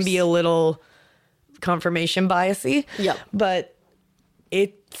can be a little confirmation biasy. Yep. But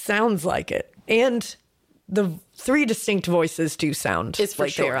it sounds like it. And the 3 distinct voices do sound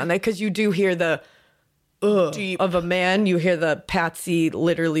like they're on there, because you do hear the deep of a man. You hear the Patsy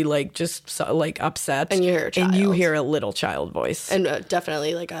literally upset. And you hear a child. And you hear a little child voice. And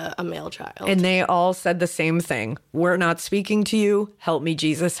definitely like a male child. And they all said the same thing. "We're not speaking to you. Help me,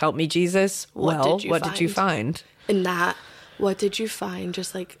 Jesus. Help me, Jesus." What did you find? And that, what did you find?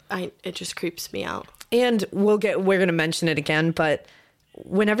 Just like, it just creeps me out. And we're going to mention it again, but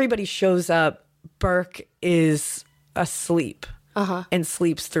when everybody shows up, Burke is asleep and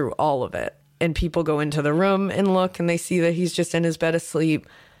sleeps through all of it. And people go into the room and look, and they see that he's just in his bed asleep.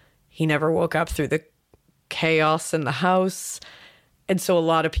 He never woke up through the chaos in the house. And so a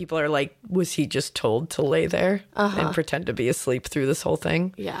lot of people are like, was he just told to lay there and pretend to be asleep through this whole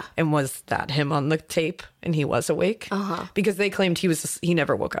thing? Yeah. And was that him on the tape and he was awake? Because they claimed he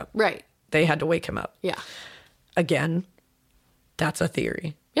never woke up. Right. They had to wake him up. Yeah. Again, that's a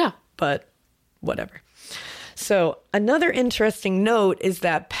theory. Yeah. But whatever. So another interesting note is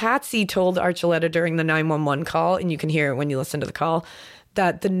that Patsy told Archuleta during the 911 call, and you can hear it when you listen to the call,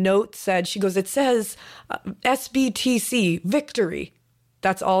 that the note said, she goes, "It says SBTC victory."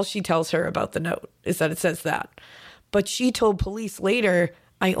 That's all she tells her about the note, is that it says that. But she told police later,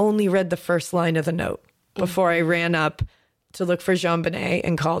 "I only read the first line of the note. Before I ran up to look for JonBenét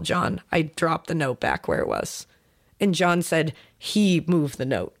and called John, I dropped the note back where it was." And John said he moved the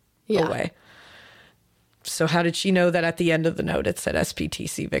note away. So how did she know that at the end of the note it said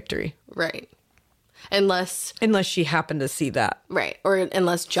SPTC victory? Right. Unless she happened to see that. Right. Or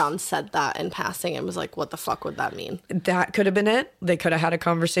unless John said that in passing and was like, what the fuck would that mean? That could have been it. They could have had a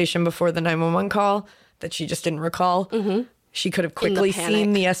conversation before the 911 call that she just didn't recall. Mm-hmm. She could have quickly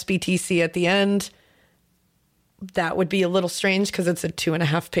seen the SPTC at the end. that would be a little strange because it's a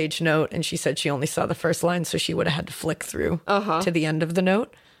 2.5-page note, and she said she only saw the first line, so she would have had to flick through to the end of the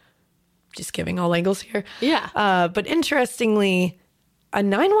note. Just giving all angles here. Yeah. But interestingly, a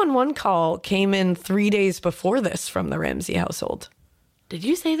 911 call came in 3 days before this from the Ramsey household. Did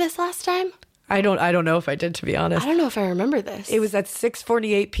you say this last time? I don't know if I did, to be honest. I don't know if I remember this. It was at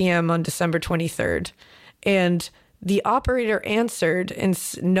 6:48 p.m. on December 23rd, and the operator answered, and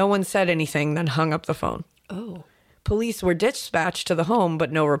no one said anything, then hung up the phone. Oh. Police were dispatched to the home,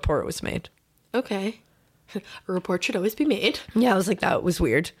 but no report was made. Okay. A report should always be made. Yeah, I was like, that was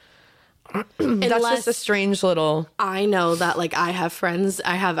weird. That's just a strange little... I know that, like, I have friends.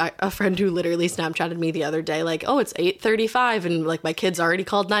 I have a friend who literally Snapchatted me the other day, like, oh, it's 8:35, and, like, my kid's already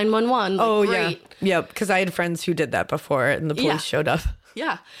called 911. Like, oh, great. Yeah, because I had friends who did that before, and the police showed up.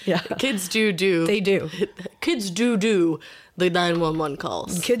 Yeah. Yeah. Kids do. They do. Kids do the 911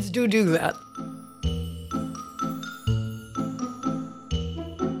 calls. Kids do that.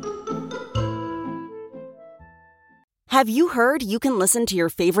 Have you heard you can listen to your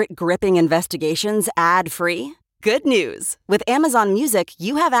favorite gripping investigations ad-free? Good news! With Amazon Music,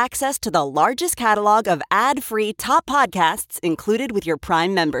 you have access to the largest catalog of ad-free top podcasts included with your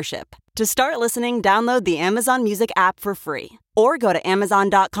Prime membership. To start listening, download the Amazon Music app for free or go to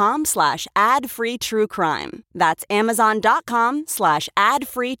amazon.com/ad-free true crime. That's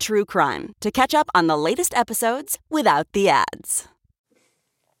amazon.com/ad-free true crime to catch up on the latest episodes without the ads.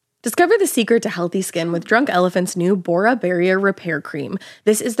 Discover the secret to healthy skin with Drunk Elephant's new Bora Barrier Repair Cream.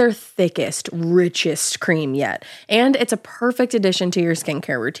 This is their thickest, richest cream yet, and it's a perfect addition to your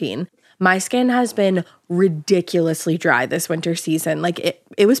skincare routine. My skin has been ridiculously dry this winter season. Like,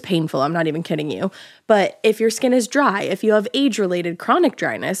 it was painful, I'm not even kidding you. But if your skin is dry, if you have age-related chronic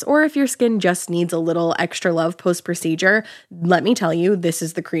dryness, or if your skin just needs a little extra love post-procedure, let me tell you, this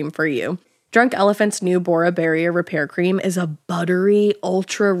is the cream for you. Drunk Elephant's new Bora Barrier Repair Cream is a buttery,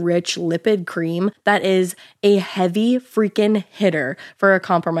 ultra-rich lipid cream that is a heavy freaking hitter for a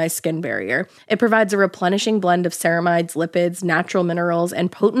compromised skin barrier. It provides a replenishing blend of ceramides, lipids, natural minerals, and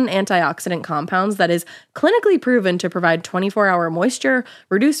potent antioxidant compounds that is clinically proven to provide 24-hour moisture,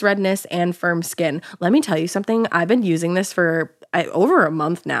 reduce redness, and firm skin. Let me tell you something, I've been using this for over a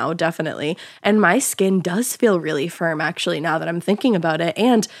month now, definitely. And my skin does feel really firm, actually, now that I'm thinking about it.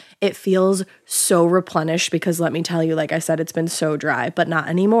 And it feels so replenished because, let me tell you, like I said, it's been so dry, but not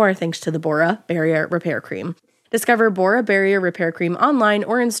anymore thanks to the Bora Barrier Repair Cream. Discover Bora Barrier Repair Cream online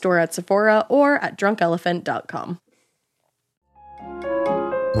or in store at Sephora or at drunkelephant.com.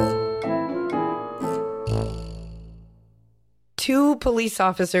 Two police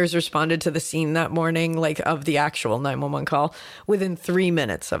officers responded to the scene that morning, like of the actual 911 call, within 3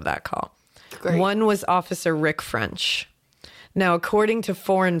 minutes of that call. Great. One was Officer Rick French. Now, according to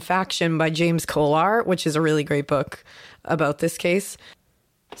Foreign Faction by James Kolar, which is a really great book about this case,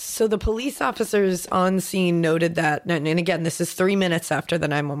 so the police officers on scene noted that, and again, this is 3 minutes after the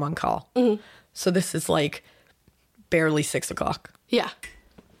 911 call. Mm-hmm. So this is like barely 6 o'clock. Yeah.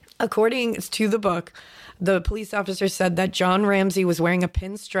 According to the book, the police officer said that John Ramsey was wearing a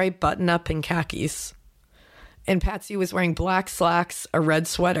pinstripe button-up and khakis, and Patsy was wearing black slacks, a red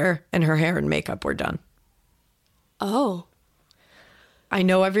sweater, and her hair and makeup were done. Oh. I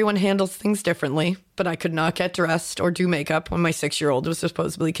know everyone handles things differently, but I could not get dressed or do makeup when my 6-year-old was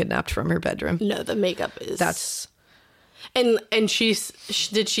supposedly kidnapped from her bedroom. No, the makeup is... That's... And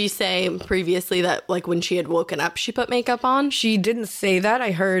did she say previously that, like, when she had woken up, she put makeup on? She didn't say that. I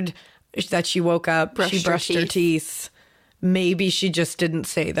heard that she woke up, she brushed her teeth. Maybe she just didn't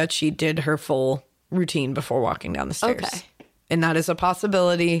say that she did her full routine before walking down the stairs. Okay. And that is a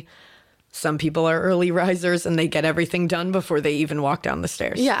possibility. Some people are early risers and they get everything done before they even walk down the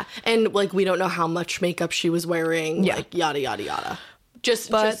stairs. Yeah. And, like, we don't know how much makeup she was wearing. Yeah. Like, yada, yada, yada.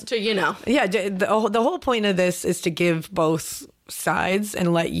 Just to, you know. Yeah. The whole point of this is to give both sides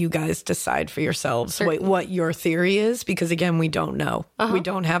and let you guys decide for yourselves what your theory is, because again, we don't know. We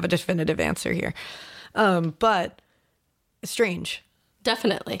don't have a definitive answer here. But strange.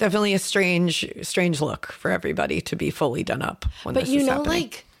 Definitely a strange look for everybody to be fully done up when this is happening.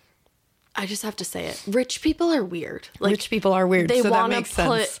 Like, I just have to say it. Rich people are weird. Like, rich people are weird. They so want to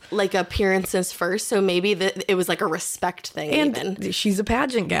put like appearances first. So maybe it was like a respect thing. And even. She's a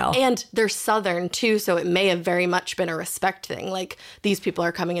pageant gal. And they're Southern too. So it may have very much been a respect thing. Like, these people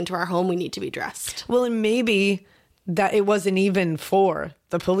are coming into our home. We need to be dressed. Well, and maybe that it wasn't even for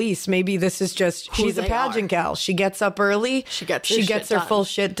the police. Maybe this is just, she's a pageant gal. She gets up early. She gets her full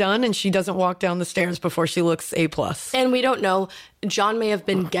shit done, and she doesn't walk down the stairs before she looks A+. And we don't know. John may have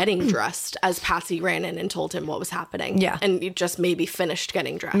been getting dressed as Patsy ran in and told him what was happening. Yeah. And he just maybe finished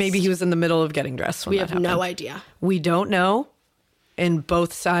getting dressed. Maybe he was in the middle of getting dressed when we that have happened. no idea. We don't know. And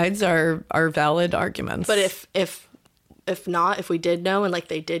both sides are valid arguments. But if not, if we did know and like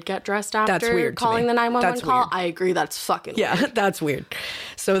they did get dressed after that's weird calling the 911 that's call, weird. I agree that's fucking yeah, weird. That's weird.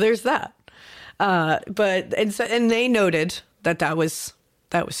 So there's that. And they noted that was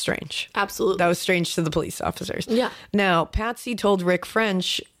strange. Absolutely. That was strange to the police officers. Yeah. Now, Patsy told Rick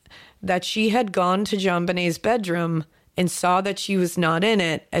French that she had gone to JonBenét's bedroom and saw that she was not in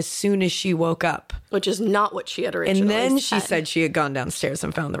it as soon as she woke up. Which is not what she had originally said. And then she said she had gone downstairs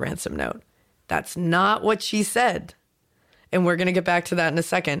and found the ransom note. That's not what she said. And we're going to get back to that in a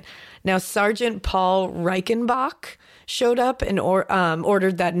second. Now, Sergeant Paul Reichenbach showed up and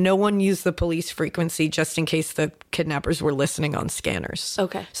ordered that no one use the police frequency just in case the kidnappers were listening on scanners.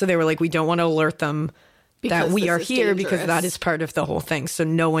 Okay. So they were like, we don't want to alert them that we are here dangerous. because that is part of the whole thing. So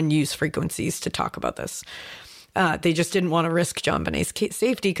no one use frequencies to talk about this. They just didn't want to risk JonBenét's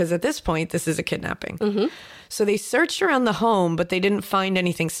safety because at this point, this is a kidnapping. Mm-hmm. So they searched around the home, but they didn't find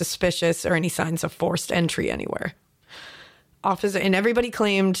anything suspicious or any signs of forced entry anywhere. And everybody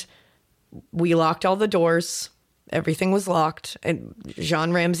claimed we locked all the doors. Everything was locked. And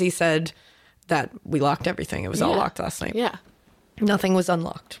Jean Ramsey said that we locked everything. It was all locked last night. Yeah. Nothing was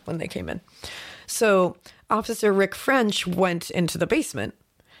unlocked when they came in. So Officer Rick French went into the basement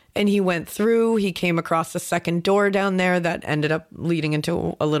and he went through. He came across a second door down there that ended up leading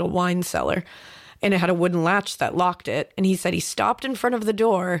into a little wine cellar. And it had a wooden latch that locked it. And he said he stopped in front of the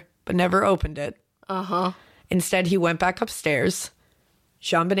door but never opened it. Uh-huh. Instead, he went back upstairs.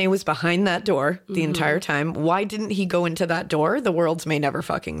 JonBenét was behind that door the entire time. Why didn't he go into that door? The worlds may never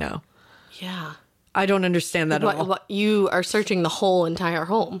fucking know. Yeah. I don't understand that at all. You are searching the whole entire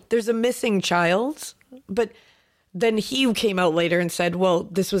home. There's a missing child, but then he came out later and said, well,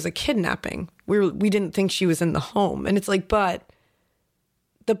 this was a kidnapping. We didn't think she was in the home. And it's like, but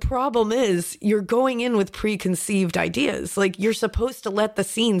the problem is you're going in with preconceived ideas. Like, you're supposed to let the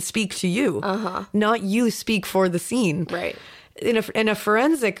scene speak to you, not you speak for the scene. Right. And a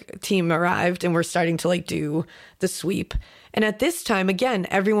forensic team arrived and we're starting to do the sweep. And at this time, again,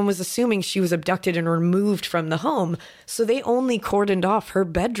 everyone was assuming she was abducted and removed from the home. So they only cordoned off her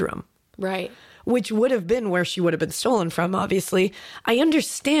bedroom. Right. Which would have been where she would have been stolen from, obviously. I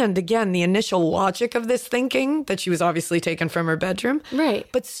understand, again, the initial logic of this thinking, that she was obviously taken from her bedroom. Right.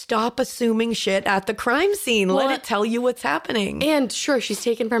 But stop assuming shit at the crime scene. Let it tell you what's happening. And sure, she's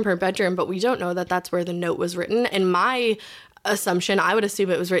taken from her bedroom, but we don't know that that's where the note was written. And my assumption, I would assume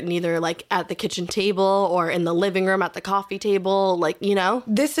it was written either at the kitchen table or in the living room at the coffee table,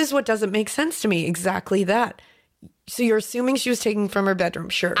 This is what doesn't make sense to me. Exactly that. So you're assuming she was taken from her bedroom.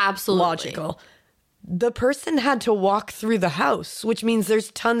 Sure. Absolutely. Logical. The person had to walk through the house, which means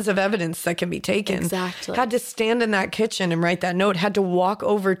there's tons of evidence that can be taken. Exactly. Had to stand in that kitchen and write that note, had to walk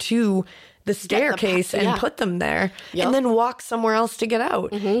over to the staircase and put them there, and then walk somewhere else to get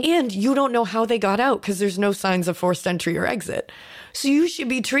out. Mm-hmm. And you don't know how they got out because there's no signs of forced entry or exit. So you should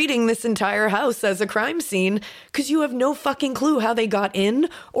be treating this entire house as a crime scene because you have no fucking clue how they got in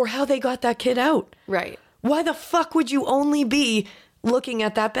or how they got that kid out. Right. Why the fuck would you only be looking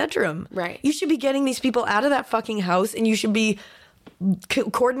at that bedroom? Right. You should be getting these people out of that fucking house and you should be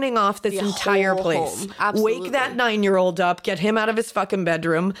cordoning off this entire place. Absolutely. Wake that 9-year-old up, get him out of his fucking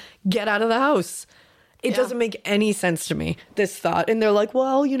bedroom, get out of the house. It doesn't make any sense to me, this thought. And they're like,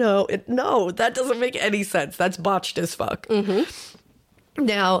 well, no, that doesn't make any sense. That's botched as fuck. Mm-hmm.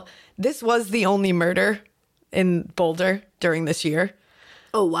 Now, this was the only murder in Boulder during this year.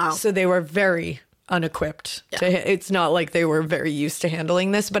 Oh, wow. So they were very unequipped. It's not like they were very used to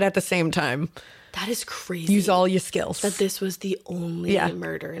handling this, but at the same time, that is crazy. Use all your skills. That this was the only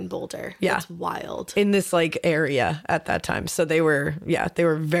murder in Boulder. Yeah. That's wild. In this area at that time. So they were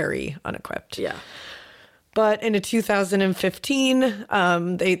very unequipped. Yeah. But in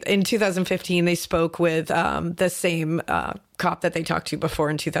 2015, they spoke with the same cop that they talked to before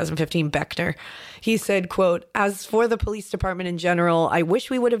in 2015, Beckner. He said, quote, "As for the police department in general, I wish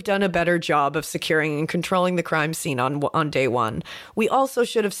we would have done a better job of securing and controlling the crime scene on day one. We also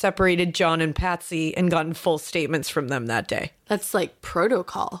should have separated John and Patsy and gotten full statements from them that day." That's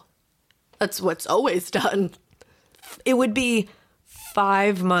protocol. That's what's always done. It would be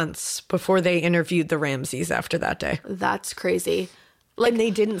 5 months before they interviewed the Ramseys after that day. That's crazy. And they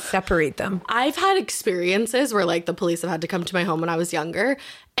didn't separate them. I've had experiences where the police have had to come to my home when I was younger,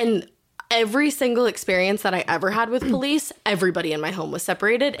 and every single experience that I ever had with police, everybody in my home was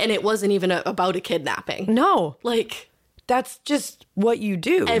separated, and it wasn't even about a kidnapping. No. Like, That's just what you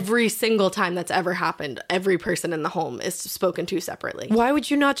do. every single time that's ever happened, every person in the home is spoken to separately. Why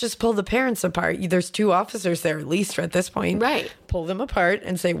would you not just pull the parents apart? There's 2 officers there at least at this point. Right. Pull them apart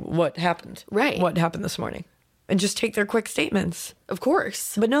and say, what happened? Right. What happened this morning? And just take their quick statements. Of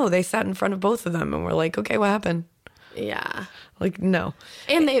course. But no, they sat in front of both of them and were like, okay, what happened? Yeah. Like, no.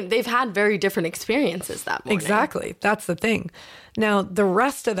 And they've had very different experiences that morning. Exactly. That's the thing. Now, the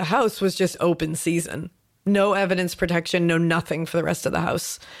rest of the house was just open season. No evidence protection, no nothing for the rest of the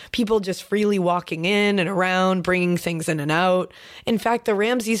house. People just freely walking in and around, bringing things in and out. In fact, the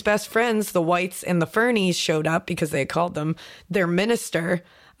Ramseys' best friends, the Whites and the Fernies, showed up because they called them their minister,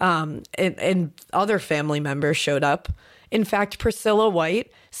 and other family members showed up. In fact, Priscilla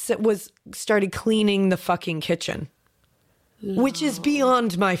White started cleaning the fucking kitchen. No. Which is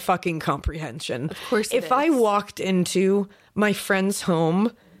beyond my fucking comprehension. Of course If I walked into my friend's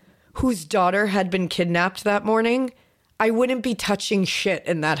home whose daughter had been kidnapped that morning, I wouldn't be touching shit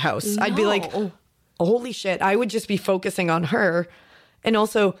in that house. No. I'd be like, holy shit. I would just be focusing on her. And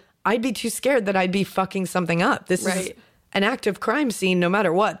also, I'd be too scared that I'd be fucking something up. This is an active crime scene no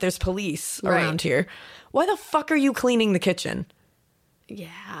matter what. There's police around here. Why the fuck are you cleaning the kitchen?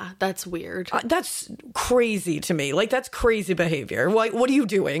 Yeah, that's weird. That's crazy to me. Like, that's crazy behavior. Like, what are you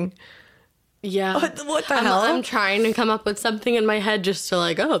doing? Yeah. What the hell? I'm trying to come up with something in my head just to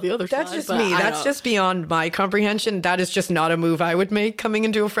like, oh, the other side. That's just me. That's just beyond my comprehension. That is just not a move I would make coming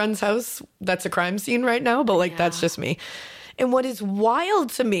into a friend's house. That's a crime scene right now, but like, that's just me. And what is wild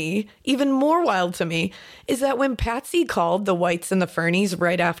to me, even more wild to me, is that when Patsy called the Whites and the Fernies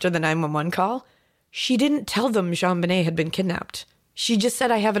right after the 911 call, she didn't tell them JonBenét had been kidnapped. She just said,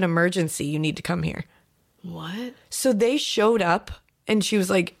 I have an emergency. You need to come here. What? So they showed up and she was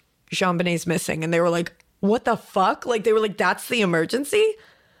like, JonBenét's missing. And they were like, what the fuck? Like, they were like, that's the emergency?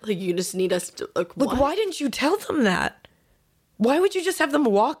 Like, you just need us to, like, what? Why didn't you tell them that? Why would you just have them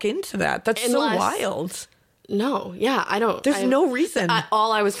walk into that? That's so wild. No, yeah, I don't. There's no reason.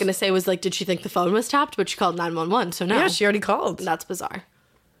 All I was going to say was, like, did she think the phone was tapped? But she called 911, so no. Yeah, she already called. That's bizarre.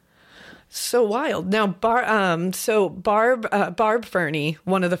 So wild. Now, Barb Fernie,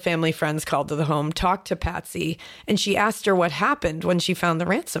 one of the family friends called to the home, talked to Patsy, and she asked her what happened when she found the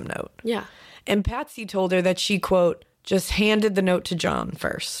ransom note. Yeah. And Patsy told her that she, quote, just handed the note to John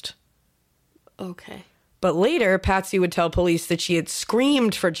first. Okay. But later, Patsy would tell police that she had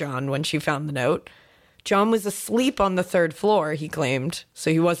screamed for John when she found the note. John was asleep on the 3rd floor, he claimed,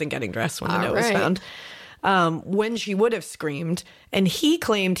 so he wasn't getting dressed when the note was found. When she would have screamed, and he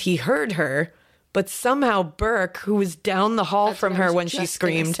claimed he heard her, but somehow Burke, who was down the hall from her when she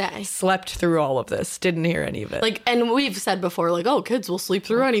screamed, slept through all of this, didn't hear any of it. Like, and we've said before, like, oh, kids will sleep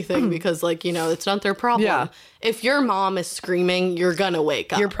through anything because, like, you know, it's not their problem. Yeah. If your mom is screaming, you're gonna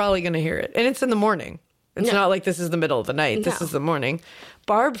wake up. You're probably gonna hear it. And it's in the morning. It's not like this is the middle of the night. This is the morning.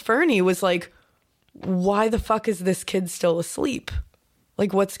 Barb Fernie was like, why the fuck is this kid still asleep?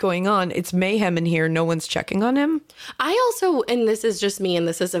 Like, what's going on? It's mayhem in here. No one's checking on him. I also, and this is just me, and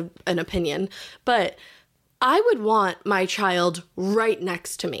this is an opinion, but I would want my child right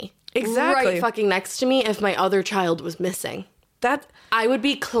next to me. Exactly. Right fucking next to me if my other child was missing. That I would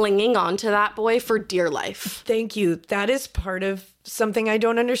be clinging on to that boy for dear life. Thank you. That is part of something I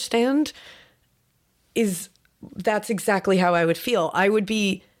don't understand. That's exactly how I would feel. I would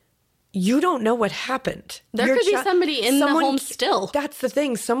be, you don't know what happened. There could be somebody in the home still. That's the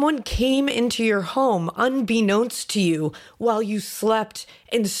thing. Someone came into your home unbeknownst to you while you slept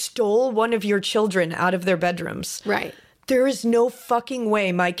and stole one of your children out of their bedrooms. Right. There is no fucking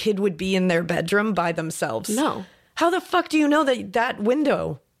way my kid would be in their bedroom by themselves. No. How the fuck do you know that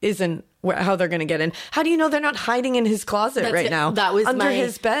window isn't how they're going to get in? How do you know they're not hiding in his closet now? That was under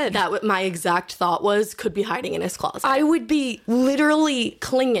his bed. My exact thought was could be hiding in his closet. I would be literally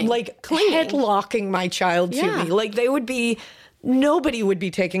clinging, headlocking my child to me. Like nobody would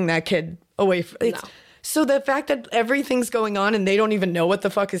be taking that kid away. So the fact that everything's going on and they don't even know what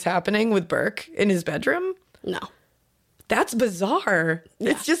the fuck is happening with Burke in his bedroom. No. That's bizarre.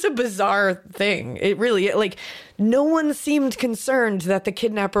 Yeah. It's just a bizarre thing. It really, like, no one seemed concerned that the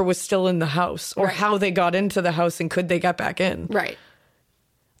kidnapper was still in the house or how they got into the house and could they get back in. Right.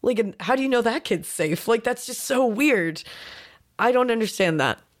 Like, and how do you know that kid's safe? Like, that's just so weird. I don't understand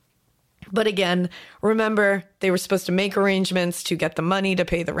that. But again, remember, they were supposed to make arrangements to get the money to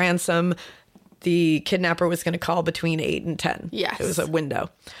pay the ransom. The kidnapper was going to call between 8 and 10. Yes. It was a window.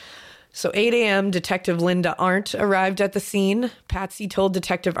 So 8 a.m., Detective Linda Arndt arrived at the scene. Patsy told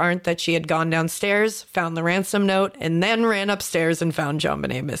Detective Arndt that she had gone downstairs, found the ransom note, and then ran upstairs and found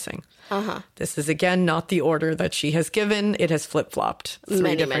JonBenet missing. This is, again, not the order that she has given. It has flip-flopped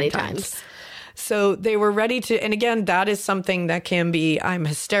many times. So they were ready to, and again, that is something that can be, I'm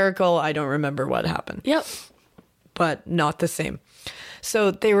hysterical, I don't remember what happened. Yep. But not the same.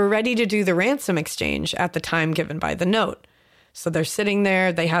 So they were ready to do the ransom exchange at the time given by the note. So they're sitting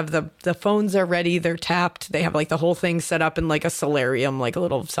there, they have the phones are ready, they're tapped, they have like the whole thing set up in like a solarium, like a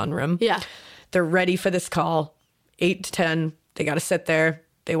little sunroom. Yeah. They're ready for this call, 8 to 10, they got to sit there.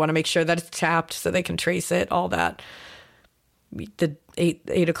 They want to make sure that it's tapped so they can trace it, all that. The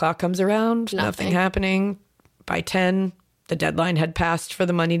 8 o'clock comes around, nothing happening. By 10, the deadline had passed for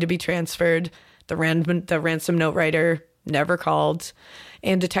the money to be transferred. The ransom note writer never called.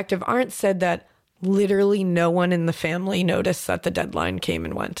 And Detective Arndt said that literally no one in the family noticed that the deadline came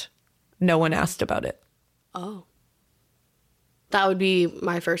and went. No one asked about it. Oh. That would be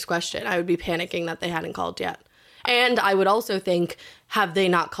my first question. I would be panicking that they hadn't called yet. And I would also think, have they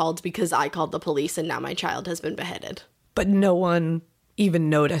not called because I called the police and now my child has been beheaded? But no one even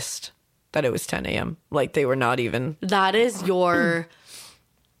noticed that it was 10 a.m. Like they were not even. That is your...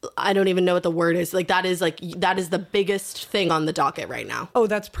 I don't even know what the word is. That is the biggest thing on the docket right now. Oh,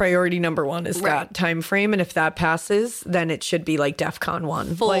 that's priority number one is that time frame. And if that passes, then it should be like DEFCON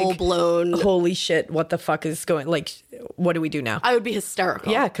 1. Full blown. Holy shit, what the fuck is going, like, what do we do now? I would be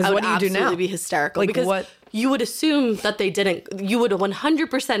hysterical. Yeah, because what do you do now? I would absolutely be hysterical. Like because what? You would assume that they didn't, you would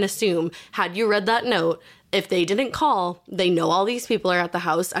 100% assume, had you read that note, if they didn't call, they know all these people are at the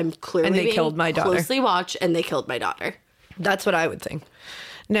house. I'm clearly and they being killed my daughter. Closely watched, and they killed my daughter. That's what I would think.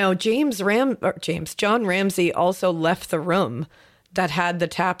 Now, John Ramsey also left the room that had the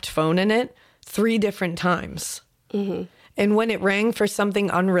tapped phone in it 3 different times. Mm-hmm. And when it rang for something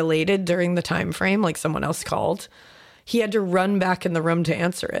unrelated during the time frame, like someone else called, he had to run back in the room to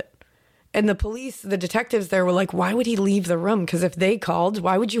answer it. And the detectives there were like, why would he leave the room? Because if they called,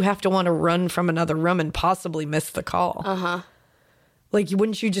 why would you have to want to run from another room and possibly miss the call? Uh-huh. Like,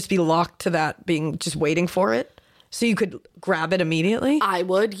 wouldn't you just be locked to that, just waiting for it? So you could grab it immediately? I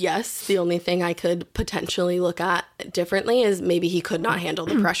would, yes. The only thing I could potentially look at differently is maybe he could not handle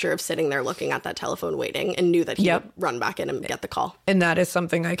the pressure of sitting there looking at that telephone waiting and knew that he would run back in and get the call. And that is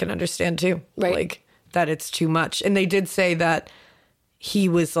something I can understand too. Right. Like, that it's too much. And they did say that he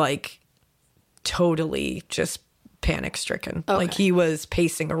was like totally just panic stricken. Okay. Like he was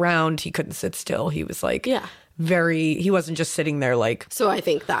pacing around. He couldn't sit still. He was like... Yeah. He wasn't just sitting there like... So I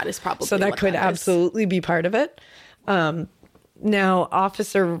think that is probably So that could absolutely be part of it. Now,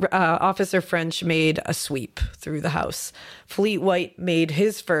 Officer French made a sweep through the house. Fleet White made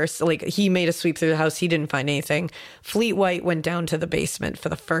his first, he made a sweep through the house. He didn't find anything. Fleet White went down to the basement for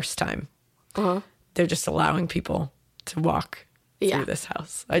the first time. Uh-huh. They're just allowing people to walk through this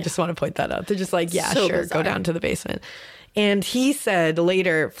house. I just want to point that out. They're just like, yeah, so sure, bizarre. Go down to the basement. And he said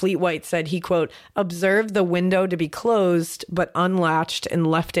later, Fleet White said he, quote, observed the window to be closed, but unlatched and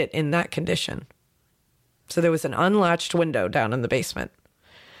left it in that condition. So there was an unlatched window down in the basement.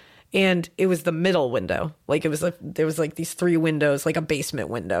 And it was the middle window. Like there was like these 3 windows, like a basement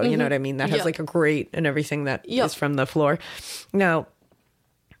window. Mm-hmm. You know what I mean? That has like a grate and everything that is from the floor. Now,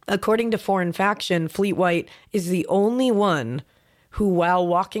 according to Foreign Faction, Fleet White is the only one who, while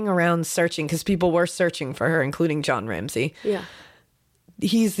walking around searching, because people were searching for her, including John Ramsey. Yeah.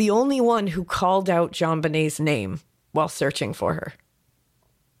 He's the only one who called out JonBenet's name while searching for her.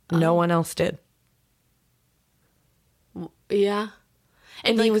 No one else did. Yeah.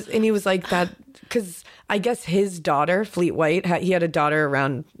 And he was like that, because I guess his daughter, Fleet White, he had a daughter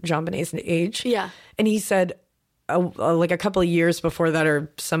around JonBenet's age. Yeah. And he said, like a couple of years before that,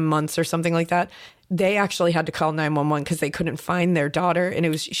 or some months or something like that, they actually had to call 911 because they couldn't find their daughter, and it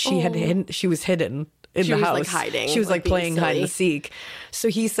was she was hidden in the house. Like hiding. She was like playing hide and seek. So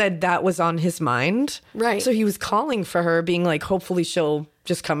he said that was on his mind. Right. So he was calling for her, being like, hopefully she'll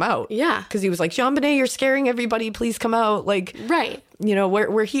just come out. Yeah. Because he was like, JonBenet, you're scaring everybody. Please come out. Like, right. You know,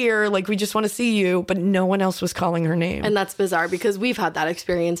 we're here. Like, we just want to see you. But no one else was calling her name. And that's bizarre because we've had that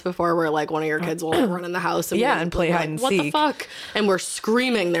experience before where like one of your kids will run in the house and play hide and seek. What the fuck? And we're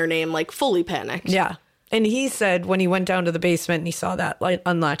screaming their name, like fully panicked. Yeah. And he said when he went down to the basement and he saw that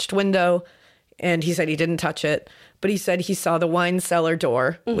unlatched window, and he said he didn't touch it, but he said he saw the wine cellar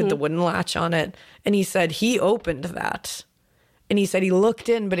door with the wooden latch on it. And he said he opened that. And he said he looked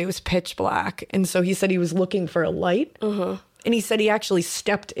in, but it was pitch black. And so he said he was looking for a light. And he said he actually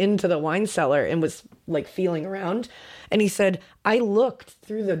stepped into the wine cellar and was like feeling around. And he said, I looked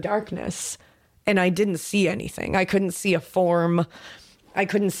through the darkness and I didn't see anything. I couldn't see a form. I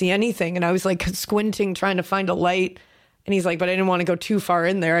couldn't see anything. And I was like squinting, trying to find a light. And he's like, but I didn't want to go too far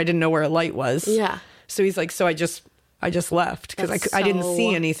in there. I didn't know where a light was. Yeah. So he's like, so I just left because I didn't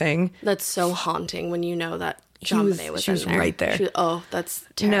see anything. That's so haunting when you know that JonBenet was she was in there. right there. That's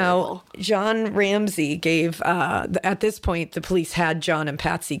terrible. Now, John Ramsey gave, at this point, the police had John and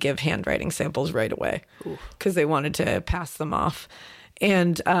Patsy give handwriting samples right away because they wanted to pass them off.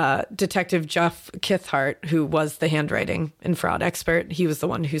 And Detective Jeff Kithart, who was the handwriting and fraud expert, he was the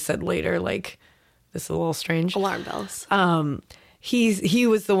one who said later, like, this is a little strange. Alarm bells. He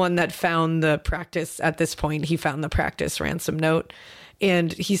was the one that found the practice at this point. He found the practice ransom note.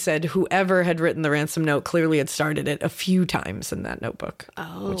 And he said whoever had written the ransom note clearly had started it a few times in that notebook,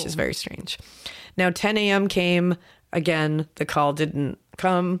 which is very strange. Now, 10 a.m. came. Again, the call didn't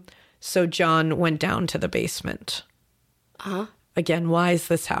come. So John went down to the basement. Again, why is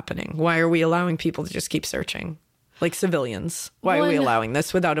this happening? Why are we allowing people to just keep searching? Like civilians. Why are we allowing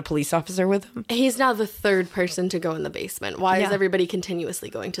this without a police officer with him? He's now the third person to go in the basement. Why is everybody continuously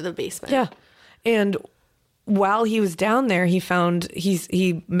going to the basement? Yeah. And while he was down there,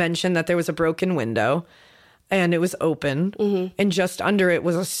 he mentioned that there was a broken window and it was open. And just under it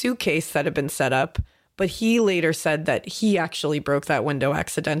was a suitcase that had been set up. But he later said that he actually broke that window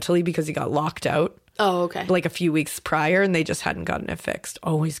accidentally because he got locked out. Oh, okay. Like a few weeks prior, and they just hadn't gotten it fixed.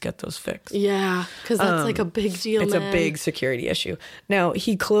 Always get those fixed. Yeah, because that's like a big deal, It's a big security issue. Now,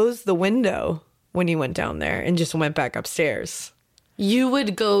 he closed the window when he went down there and just went back upstairs. You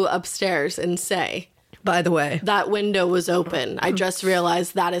would go upstairs and say, by the way, that window was open. I just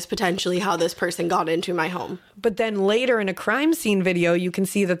realized that is potentially how this person got into my home. But then later in a crime scene video, you can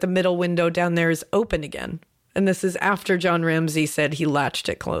see that the middle window down there is open again. And this is after John Ramsey said he latched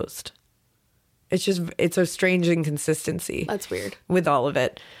it closed. It's a strange inconsistency. That's weird. With all of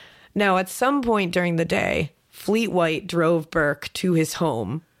it. Now, at some point during the day, Fleet White drove Burke to his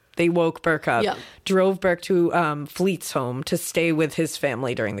home. They woke Burke up, drove Burke to Fleet's home to stay with his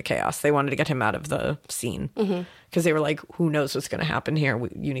family during the chaos. They wanted to get him out of the scene because they were like, who knows what's going to happen here?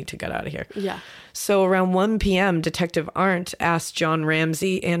 You need to get out of here. Yeah. So around 1 p.m., Detective Arndt asked John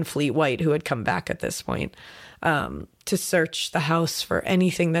Ramsey and Fleet White, who had come back at this point, to search the house for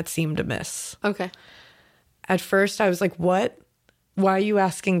anything that seemed amiss. Okay. At first, I was like, what? Why are you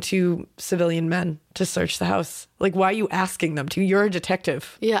asking two civilian men to search the house? Like, why are you asking them to? You're a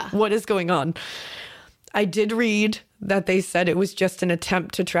detective. Yeah. What is going on? I did read that they said it was just an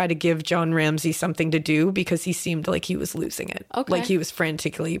attempt to try to give John Ramsey something to do because he seemed like he was losing it. Okay. Like he was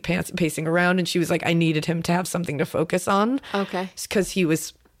frantically pacing around, and she was like, I needed him to have something to focus on. Okay. Because he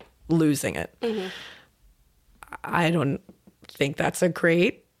was losing it. I don't think that's a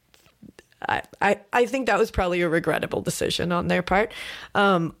great... I think that was probably a regrettable decision on their part.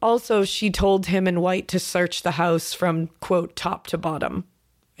 Also, she told him and White to search the house from, quote, top to bottom.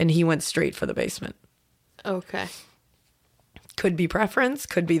 And he went straight for the basement. Okay. Could be preference.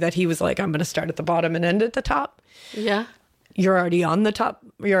 Could be that he was like, I'm going to start at the bottom and end at the top. Yeah. You're already on the top.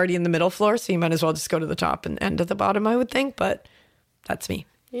 You're already in the middle floor, so you might as well just go to the top and end at the bottom, I would think. But that's me.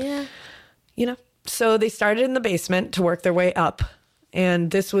 Yeah. You know? So they started in the basement to work their way up.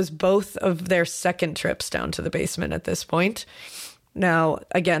 And this was both of their second trips down to the basement at this point. Now,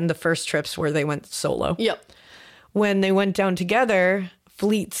 again, the first trips where they went solo. Yep. When they went down together,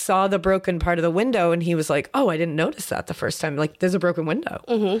 Fleet saw the broken part of the window and he was like, oh, I didn't notice that the first time. Like, there's a broken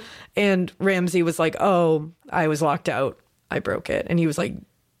window. And Ramsey was like, oh, I was locked out. I broke it. And he was like,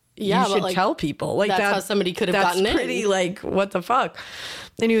 Yeah, you should tell people. Like that's how somebody could have gotten in. That's pretty, like, what the fuck?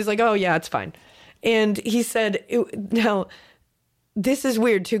 And he was like, oh, yeah, it's fine. And he said, now... This is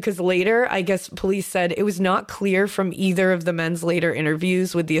weird, too, because later, I guess police said it was not clear from either of the men's later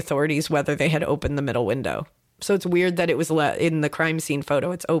interviews with the authorities whether they had opened the middle window. So it's weird that it was in the crime scene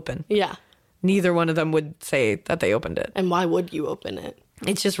photo, it's open. Yeah. Neither one of them would say that they opened it. And why would you open it?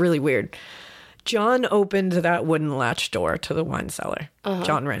 It's just really weird. John opened that wooden latch door to the wine cellar,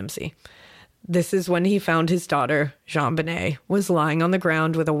 John Ramsey. This is when he found his daughter, JonBenet, was lying on the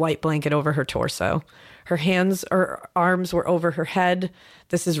ground with a white blanket over her torso. Her hands or arms were over her head.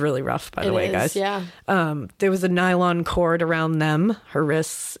 This is really rough, by the way, guys. Yeah. There was a nylon cord around them, her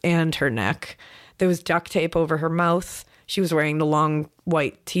wrists and her neck. There was duct tape over her mouth. She was wearing the long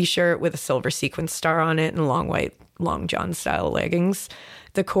white T-shirt with a silver sequin star on it and long white Long John style leggings.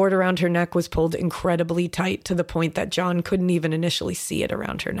 The cord around her neck was pulled incredibly tight to the point that John couldn't even initially see it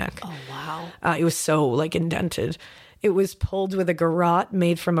around her neck. Oh, wow. It was so, like, indented. It was pulled with a garrote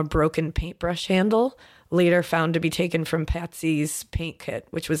made from a broken paintbrush handle, later found to be taken from Patsy's paint kit,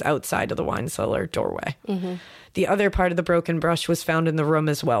 which was outside of the wine cellar doorway. The other part of the broken brush was found in the room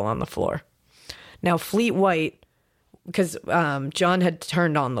as well on the floor. Now, Fleet White because John had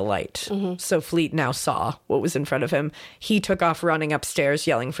turned on the light. So Fleet now saw what was in front of him. He took off running upstairs,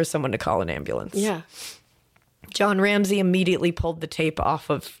 yelling for someone to call an ambulance. Yeah. John Ramsey immediately pulled the tape off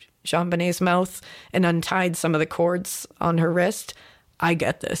of JonBenét's mouth and untied some of the cords on her wrist. I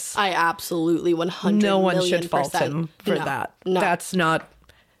get this. I absolutely 100 No one million should fault percent. him for No, that. No. That's not,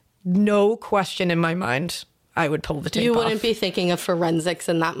 no question in my mind. I would pull the tape You off. wouldn't be thinking of forensics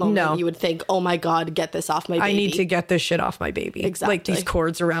in that moment. No. You would think, oh my God, get this off my baby. I need to get this shit off my baby. Exactly. Like these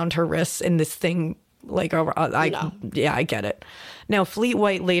cords around her wrists and this thing, like, yeah, I get it. Now, Fleet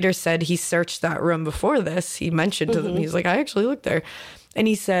White later said he searched that room before this. He mentioned to them, he's like, I actually looked there. And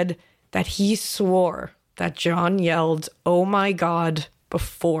he said that he swore that John yelled, oh my God,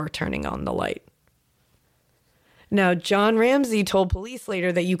 before turning on the light. Now, John Ramsey told police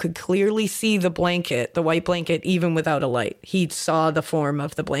later that you could clearly see the blanket, the white blanket, even without a light. He saw the form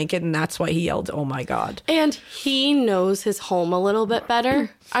of the blanket, and that's why he yelled, oh my God. And he knows his home a little bit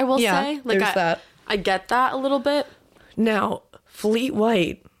better, I will Yeah, say. there's that. I get that a little bit. Now, Fleet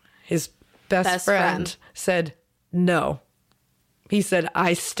White, his best friend, said no. He said,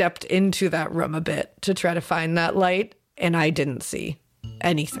 I stepped into that room a bit to try to find that light, and I didn't see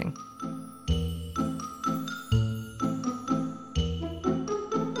anything.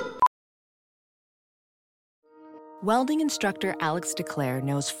 Welding instructor Alex DeClaire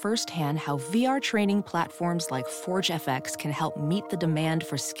knows firsthand how VR training platforms like ForgeFX can help meet the demand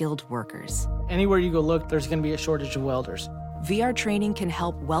for skilled workers. Anywhere you go look, there's going to be a shortage of welders. VR training can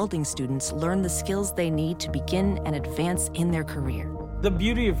help welding students learn the skills they need to begin and advance in their career. The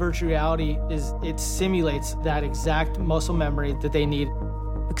beauty of virtual reality is it simulates that exact muscle memory that they need.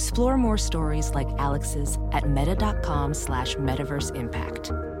 Explore more stories like Alex's at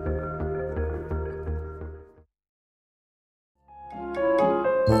meta.com/metaverseimpact.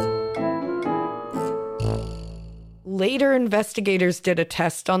 Later, investigators did a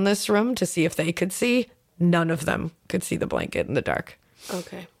test on this room to see if they could see. None of them could see the blanket in the dark.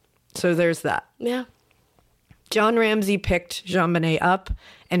 Okay. So there's that. Yeah. John Ramsey picked JonBenét up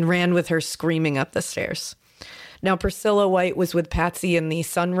and ran with her screaming up the stairs. Now, Priscilla White was with Patsy in the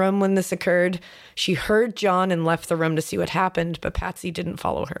sunroom when this occurred. She heard John and left the room to see what happened, but Patsy didn't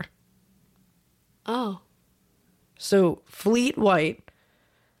follow her. Oh. So Fleet White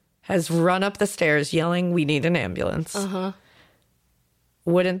has run up the stairs yelling, we need an ambulance. Uh-huh.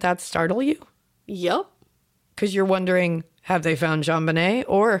 Wouldn't that startle you? Yep. Because you're wondering, have they found JonBenét?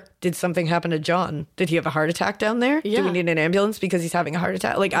 Or did something happen to John? Did he have a heart attack down there? Yeah. Do we need an ambulance because he's having a heart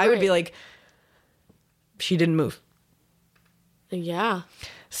attack? Like, I would be Right. like, she didn't move. Yeah.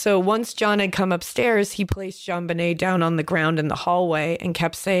 So once John had come upstairs, he placed JonBenét down on the ground in the hallway and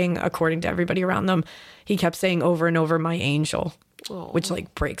kept saying, according to everybody around them, he kept saying over and over, my angel, which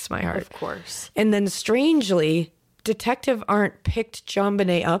like breaks my heart. Of course. And then strangely, Detective Arndt picked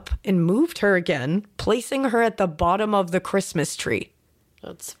JonBenét up and moved her again, placing her at the bottom of the Christmas tree.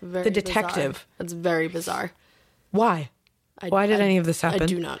 That's very The detective. bizarre. That's very bizarre. Why? Why did any of this happen? I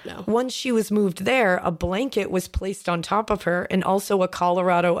do not know. Once she was moved there, a blanket was placed on top of her, and also a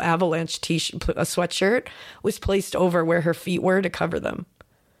Colorado Avalanche a sweatshirt was placed over where her feet were to cover them.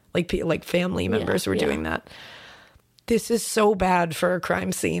 Like family members were doing that. This is so bad for a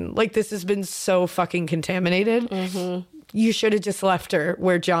crime scene. Like, this has been so fucking contaminated. Mm-hmm. You should have just left her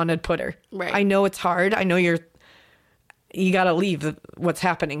where John had put her. Right. I know it's hard. I know you got to leave what's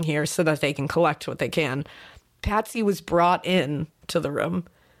happening here so that they can collect what they can. Patsy was brought in to the room,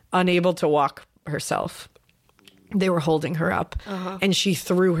 unable to walk herself. They were holding her up, and she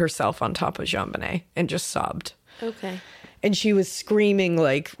threw herself on top of JonBenét and just sobbed. Okay. And she was screaming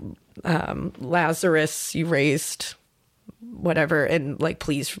like, Lazarus, you raised whatever, and like,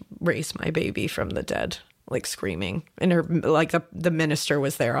 please raise my baby from the dead, like screaming. And her, like the minister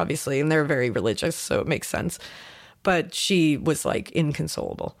was there, obviously, and they're very religious, so it makes sense. But she was like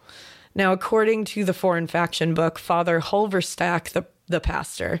inconsolable. Now, according to the Foreign Faction book, Father Halverstack, the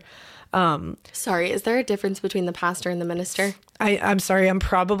pastor. Sorry, is there a difference between the pastor and the minister? I'm sorry, I'm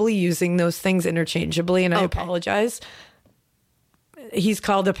probably using those things interchangeably, and I apologize. He's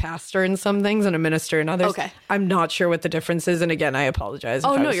called a pastor in some things and a minister in others. Okay. I'm not sure what the difference is, and again, I apologize.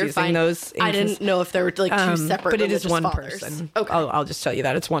 Oh, if I no, was you're using fine. Those I didn't know if there were like two separate but it is religious one fathers. person. Okay. I'll just tell you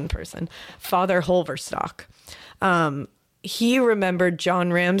that. It's one person. Father Halverstock. He remembered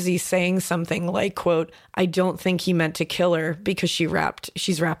John Ramsey saying something like, quote, I don't think he meant to kill her because she's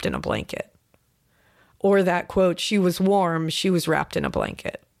wrapped in a blanket. Or that, quote, she was warm, she was wrapped in a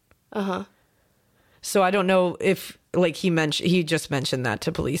blanket. Uh-huh. So I don't know if, like, he just mentioned that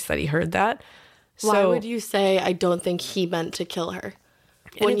to police that he heard that. Why would you say, I don't think he meant to kill her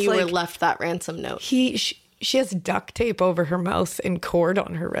when you were left that ransom note? She has duct tape over her mouth and cord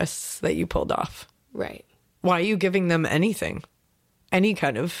on her wrists that you pulled off. Right. Why are you giving them anything? Any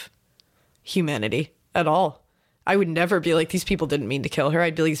kind of humanity at all? I would never be like, these people didn't mean to kill her.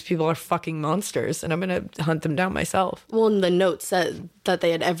 I'd be like, these people are fucking monsters, and I'm going to hunt them down myself. Well, and the note said that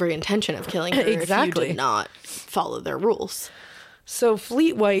they had every intention of killing her Exactly. if you did not follow their rules. So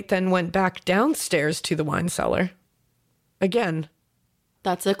Fleet White then went back downstairs to the wine cellar. Again,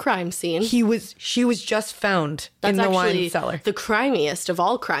 That's a crime scene. she was just found That's in the actually wine cellar. the crimiest of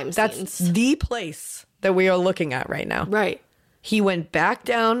all crime That's scenes. the place that we are looking at right now. Right. He went back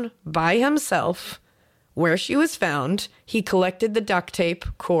down by himself where she was found. He collected the duct tape,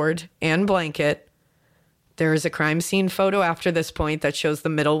 cord, and blanket. There is a crime scene photo after this point that shows the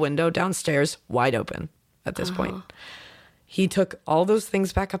middle window downstairs wide open at this point. He took all those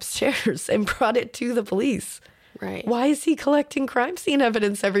things back upstairs and brought it to the police. Right. Why is he collecting crime scene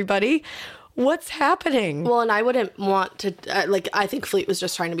evidence, everybody? What's happening? Well, and I wouldn't want to, I think Fleet was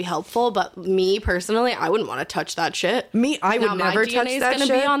just trying to be helpful, but me personally, I wouldn't want to touch that shit. I would never touch that gonna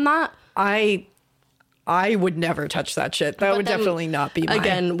shit. be on that. I would never touch that shit. That would then, definitely not be mine.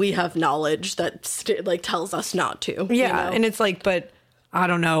 Again, we have knowledge that tells us not to. Yeah, you know? and it's like, but I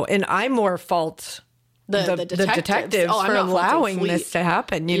don't know. And I more fault the detectives Oh, I'm for not faulting allowing Fleet. this to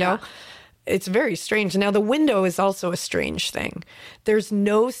happen, you Yeah. know? It's very strange. Now, the window is also a strange thing. There's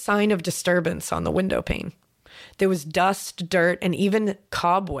no sign of disturbance on the window pane. There was dust, dirt, and even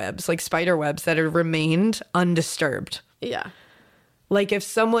cobwebs, like spider webs, that had remained undisturbed. Yeah. Like if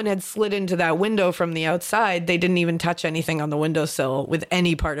someone had slid into that window from the outside, they didn't even touch anything on the windowsill with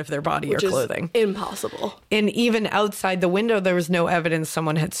any part of their body Which or is clothing. impossible. And even outside the window, there was no evidence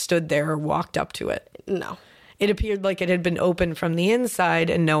someone had stood there or walked up to it. No. It appeared like it had been opened from the inside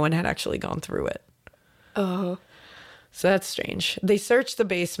and no one had actually gone through it. Uh-huh. So that's strange. They searched the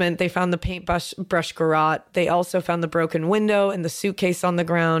basement. They found the paintbrush garrote. They also found the broken window and the suitcase on the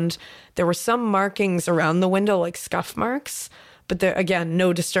ground. There were some markings around the window, like scuff marks. But there, again,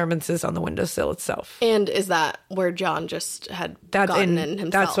 no disturbances on the windowsill itself. And is that where John just had gotten in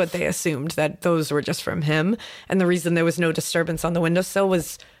himself? That's what they assumed, that those were just from him. And the reason there was no disturbance on the windowsill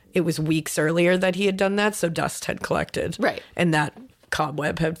was it was weeks earlier that he had done that, so dust had collected. Right. And that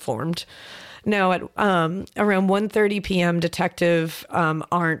cobweb had formed. Now, at around 1:30 p.m.,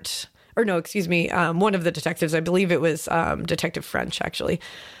 one of the detectives, I believe it was Detective French, actually,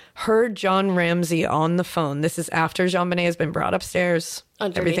 heard John Ramsey on the phone. This is after JonBenet has been brought upstairs.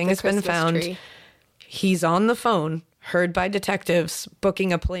 Underneath Everything the has been Christmas found. tree. He's on the phone, heard by detectives,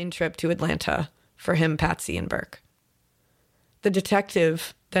 booking a plane trip to Atlanta for him, Patsy, and Burke. The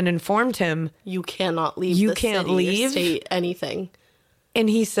detective then informed him, You cannot leave You the can't city or leave? state anything. and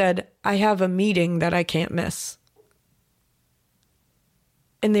he said, I have a meeting that I can't miss.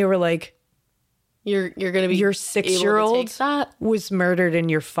 And they were like, You're going to be your able to 6-year-old take that? was murdered in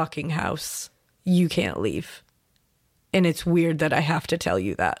your fucking house. You can't leave. And it's weird that I have to tell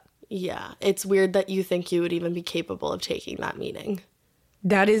you that. Yeah, it's weird that you think you would even be capable of taking that meeting.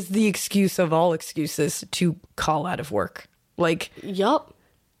 That is the excuse of all excuses to call out of work. Like, Yup.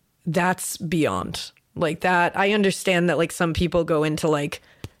 that's beyond. Like that, I understand that like some people go into like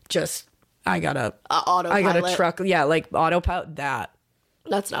just I got a Autopilot. truck, yeah, like autopilot. That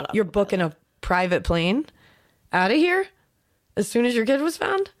That's not you're booking a private plane out of here as soon as your kid was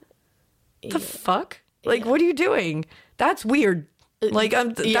found. The fuck? Like, what are you doing? That's weird. Like,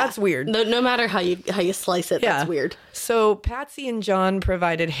 that's weird. No matter how you slice it, that's weird. So Patsy and John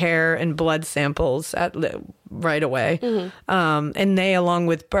provided hair and blood samples right away. Mm-hmm. And they, along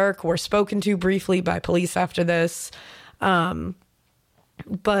with Burke, were spoken to briefly by police after this. But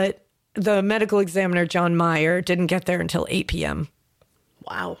the medical examiner, John Meyer, didn't get there until 8 p.m.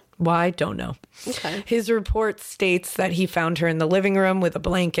 Wow. Why? Don't know. Okay. His report states that he found her in the living room with a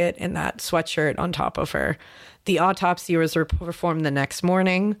blanket and that sweatshirt on top of her. The autopsy was performed the next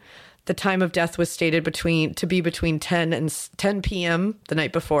morning. The time of death was stated to be between 10 p.m. the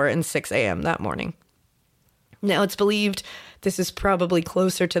night before and 6 a.m. that morning. Now, it's believed this is probably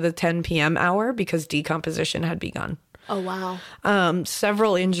closer to the 10 p.m. hour because decomposition had begun. Oh, wow.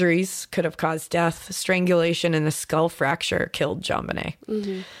 Several injuries could have caused death. Strangulation and a skull fracture killed JonBenet.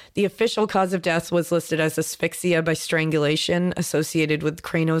 Mm-hmm. The official cause of death was listed as asphyxia by strangulation associated with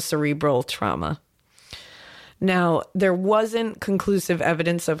cranocerebral trauma. Now, there wasn't conclusive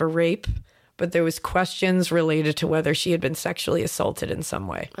evidence of a rape, but there was questions related to whether she had been sexually assaulted in some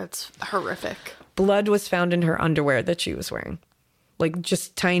way. That's horrific. Blood was found in her underwear that she was wearing. Like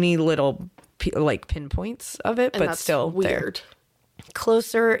just tiny little like pinpoints of it, And but that's still weird.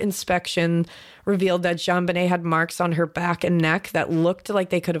 Closer inspection revealed that JonBenét had marks on her back and neck that looked like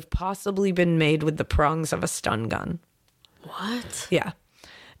they could have possibly been made with the prongs of a stun gun. What? Yeah.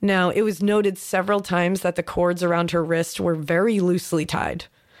 Now, it was noted several times that the cords around her wrist were very loosely tied.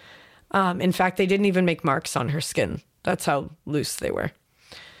 In fact, they didn't even make marks on her skin. That's how loose they were.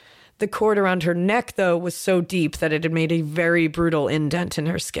 The cord around her neck, though, was so deep that it had made a very brutal indent in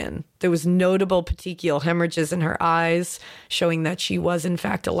her skin. There was notable petechial hemorrhages in her eyes, showing that she was, in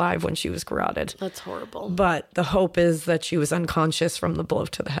fact, alive when she was garroted. That's horrible. But the hope is that she was unconscious from the blow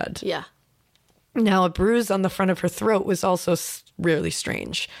to the head. Yeah. Now, a bruise on the front of her throat was also really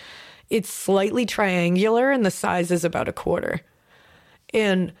strange. It's slightly triangular, and the size is about a quarter.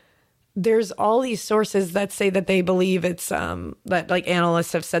 And there's all these sources that say that they believe it's that, like,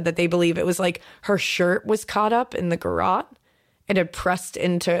 analysts have said that they believe it was like her shirt was caught up in the garrote. It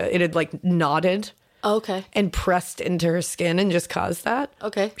had like knotted. Okay. And pressed into her skin and just caused that.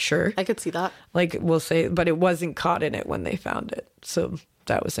 Okay. Sure. I could see that. Like, we'll say, but it wasn't caught in it when they found it. So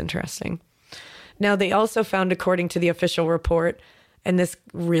that was interesting. Now, they also found, according to the official report, and this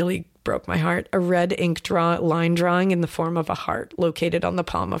really broke my heart, a red ink line drawing in the form of a heart located on the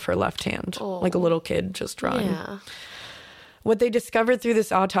palm of her left hand, like a little kid just drawing. Yeah. What they discovered through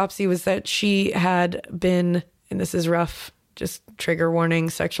this autopsy was that she had been, and this is rough, just trigger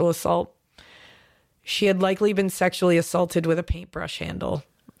warning, sexual assault. She had likely been sexually assaulted with a paintbrush handle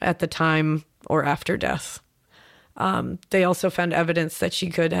at the time or after death. They also found evidence that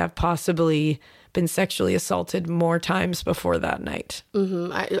she could have possibly been sexually assaulted more times before that night.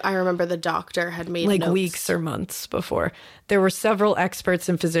 Mm-hmm. I remember the doctor had made like notes. Weeks or months before. There were several experts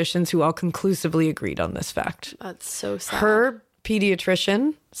and physicians who all conclusively agreed on this fact. That's so sad. Her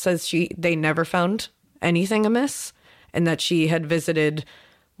pediatrician says they never found anything amiss, and that she had visited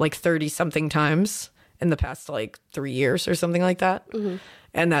like 30 something times in the past like 3 years or something like that. Mm-hmm.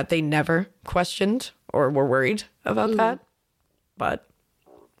 And that they never questioned or were worried about that. But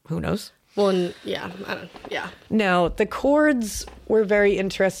who knows? Well, yeah. Now, the cords were very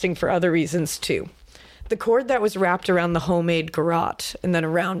interesting for other reasons, too. The cord that was wrapped around the homemade garrote and then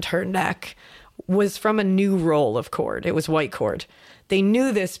around her neck was from a new roll of cord. It was white cord. They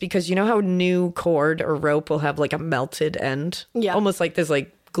knew this because you know how new cord or rope will have like a melted end? Yeah. Almost like there's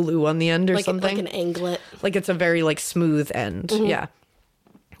like glue on the end or like something. Like an anglet. Like it's a very like smooth end. Mm-hmm. Yeah.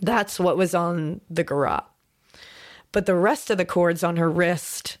 That's what was on the garrote. But the rest of the cords on her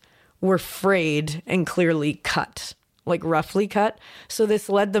wrist were frayed and clearly cut, like roughly cut. So this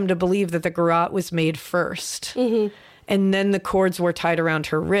led them to believe that the garrote was made first. Mm-hmm. And then the cords were tied around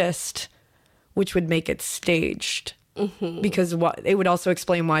her wrist, which would make it staged. Mm-hmm. Because it would also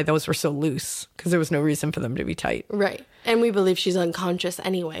explain why those were so loose, because there was no reason for them to be tight. Right. And we believe she's unconscious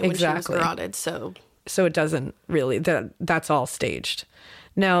anyway when she was garroted, so it doesn't really, that's all staged.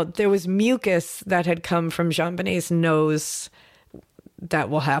 Now, there was mucus that had come from JonBenét's nose that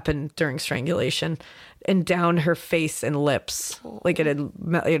will happen during strangulation and down her face and lips. Like it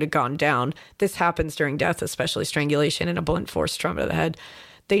had gone down. This happens during death, especially strangulation and a blunt force trauma to the head.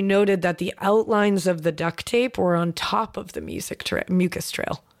 They noted that the outlines of the duct tape were on top of the mucus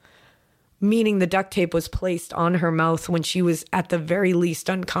trail, meaning the duct tape was placed on her mouth when she was at the very least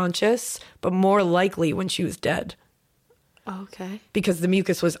unconscious, but more likely when she was dead. Okay. Because the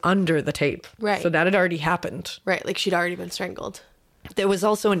mucus was under the tape. Right. So that had already happened. Right, like she'd already been strangled. There was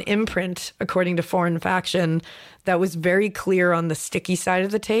also an imprint, according to Foreign Faction, that was very clear on the sticky side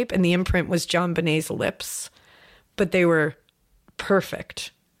of the tape, and the imprint was JonBenét's lips. But they were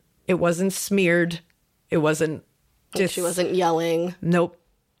perfect. It wasn't smeared. It wasn't just... She wasn't yelling. Nope.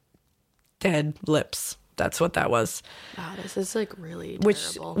 Dead lips. That's what that was. Wow, this is like really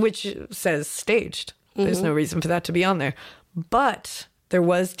terrible. Which says staged. There's no reason for that to be on there. But there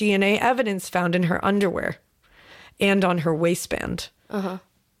was DNA evidence found in her underwear and on her waistband. Uh-huh.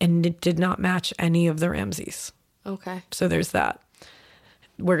 And it did not match any of the Ramseys. Okay. So there's that.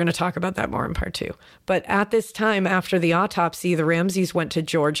 We're going to talk about that more in part 2. But at this time, after the autopsy, the Ramseys went to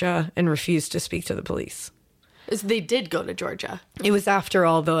Georgia and refused to speak to the police. They did go to Georgia. It was after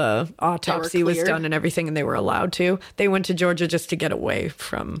all the autopsy was done and everything, and they were allowed to. They went to Georgia just to get away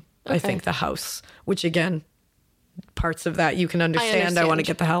from, I think, the house, which again, parts of that you can understand. I want to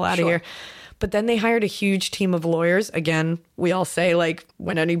get the hell out of here. But then they hired a huge team of lawyers. Again, we all say, like,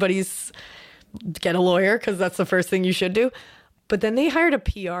 when anybody's get a lawyer, because that's the first thing you should do. But then they hired a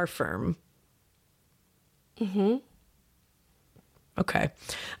PR firm. Mm-hmm. Okay.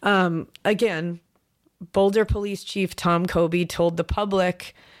 Again, Boulder Police Chief Tom Kobe told the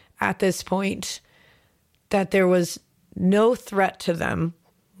public at this point that there was no threat to them,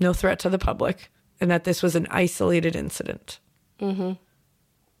 no threat to the public, and that this was an isolated incident. Mm-hmm.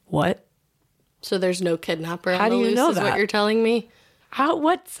 What? So there's no kidnapper How on the do you loose, know is that? what you're telling me?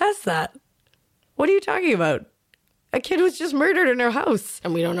 What says that? What are you talking about? A kid was just murdered in her house.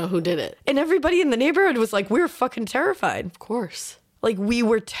 And we don't know who did it. And everybody in the neighborhood was like, we were fucking terrified. Of course. Like, we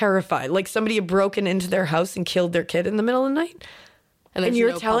were terrified. Like, somebody had broken into their house and killed their kid in the middle of the night. And there's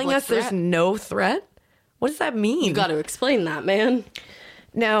you're no telling public us there's threat? no threat? What does that mean? You got to explain that, man.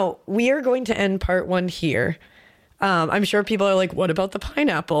 Now, we are going to end part 1 here. I'm sure people are like, what about the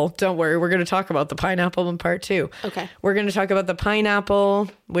pineapple? Don't worry, we're going to talk about the pineapple in part 2. Okay. We're going to talk about the pineapple,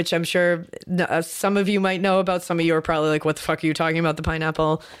 which I'm sure some of you might know about. Some of you are probably like, what the fuck are you talking about, the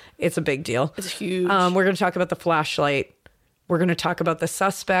pineapple? It's a big deal. It's huge. We're going to talk about the flashlight. We're going to talk about the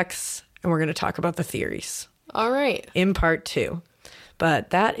suspects. And we're going to talk about the theories. All right. In part 2.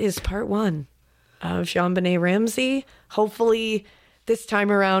 But that is part 1 of JonBenét Ramsey. Hopefully this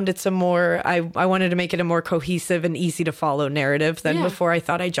time around, it's a more, I wanted to make it a more cohesive and easy to follow narrative than before. I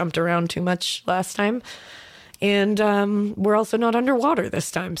thought I jumped around too much last time. And we're also not underwater this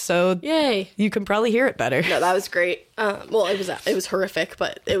time. So Yay. You can probably hear it better. No, that was great. Well, it was horrific,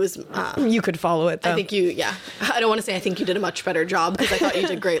 but it was... you could follow it, though. I think I don't want to say I think you did a much better job because I thought you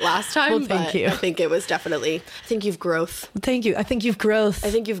did great last time. Well, thank you. I think it was definitely... I think you've growth. Thank you. I think you've growth.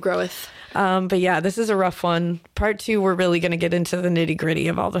 But yeah, this is a rough one. Part 2, we're really going to get into the nitty gritty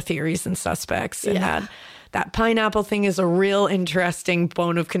of all the theories and suspects. And that pineapple thing is a real interesting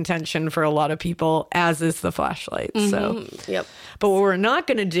bone of contention for a lot of people, as is the flashlight. So, Yep. But what we're not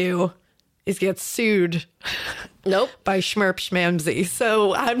going to do is get sued. Nope. By Schmerp Schmamsy.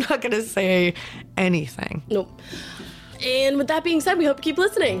 So I'm not going to say anything. Nope. And with that being said, we hope you keep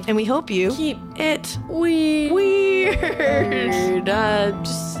listening. And we hope you Keep it weird.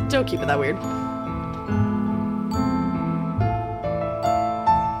 Just don't keep it that weird.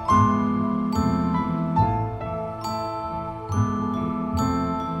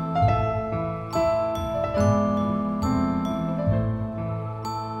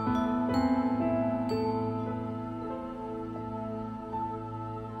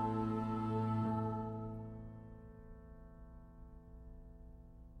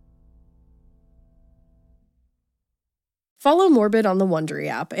 Follow Morbid on the Wondery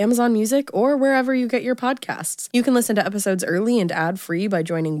app, Amazon Music, or wherever you get your podcasts. You can listen to episodes early and ad-free by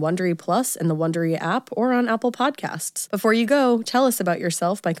joining Wondery Plus in the Wondery app or on Apple Podcasts. Before you go, tell us about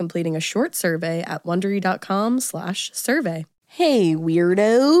yourself by completing a short survey at Wondery.com/survey. Hey,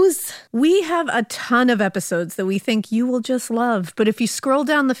 weirdos. We have a ton of episodes that we think you will just love, but if you scroll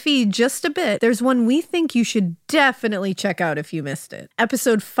down the feed just a bit, there's one we think you should definitely check out if you missed it.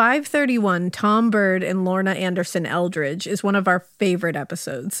 Episode 531, Tom Bird and Lorna Anderson Eldridge, is one of our favorite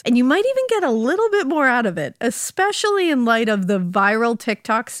episodes. And you might even get a little bit more out of it, especially in light of the viral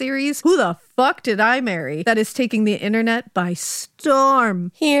TikTok series, Who the Fuck Did I Marry?, that is taking the internet by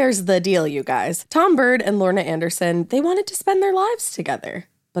storm. Here's the deal, you guys. Tom Bird and Lorna Anderson, they wanted to spend their lives together.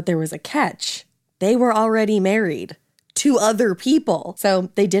 But there was a catch. They were already married to other people. So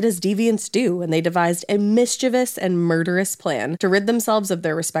they did as deviants do, and they devised a mischievous and murderous plan to rid themselves of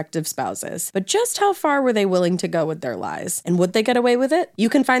their respective spouses. But just how far were they willing to go with their lies? And would they get away with it? You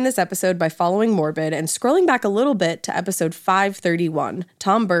can find this episode by following Morbid and scrolling back a little bit to episode 531,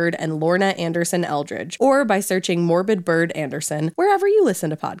 Tom Bird and Lorna Anderson Eldridge, or by searching Morbid Bird Anderson wherever you listen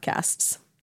to podcasts.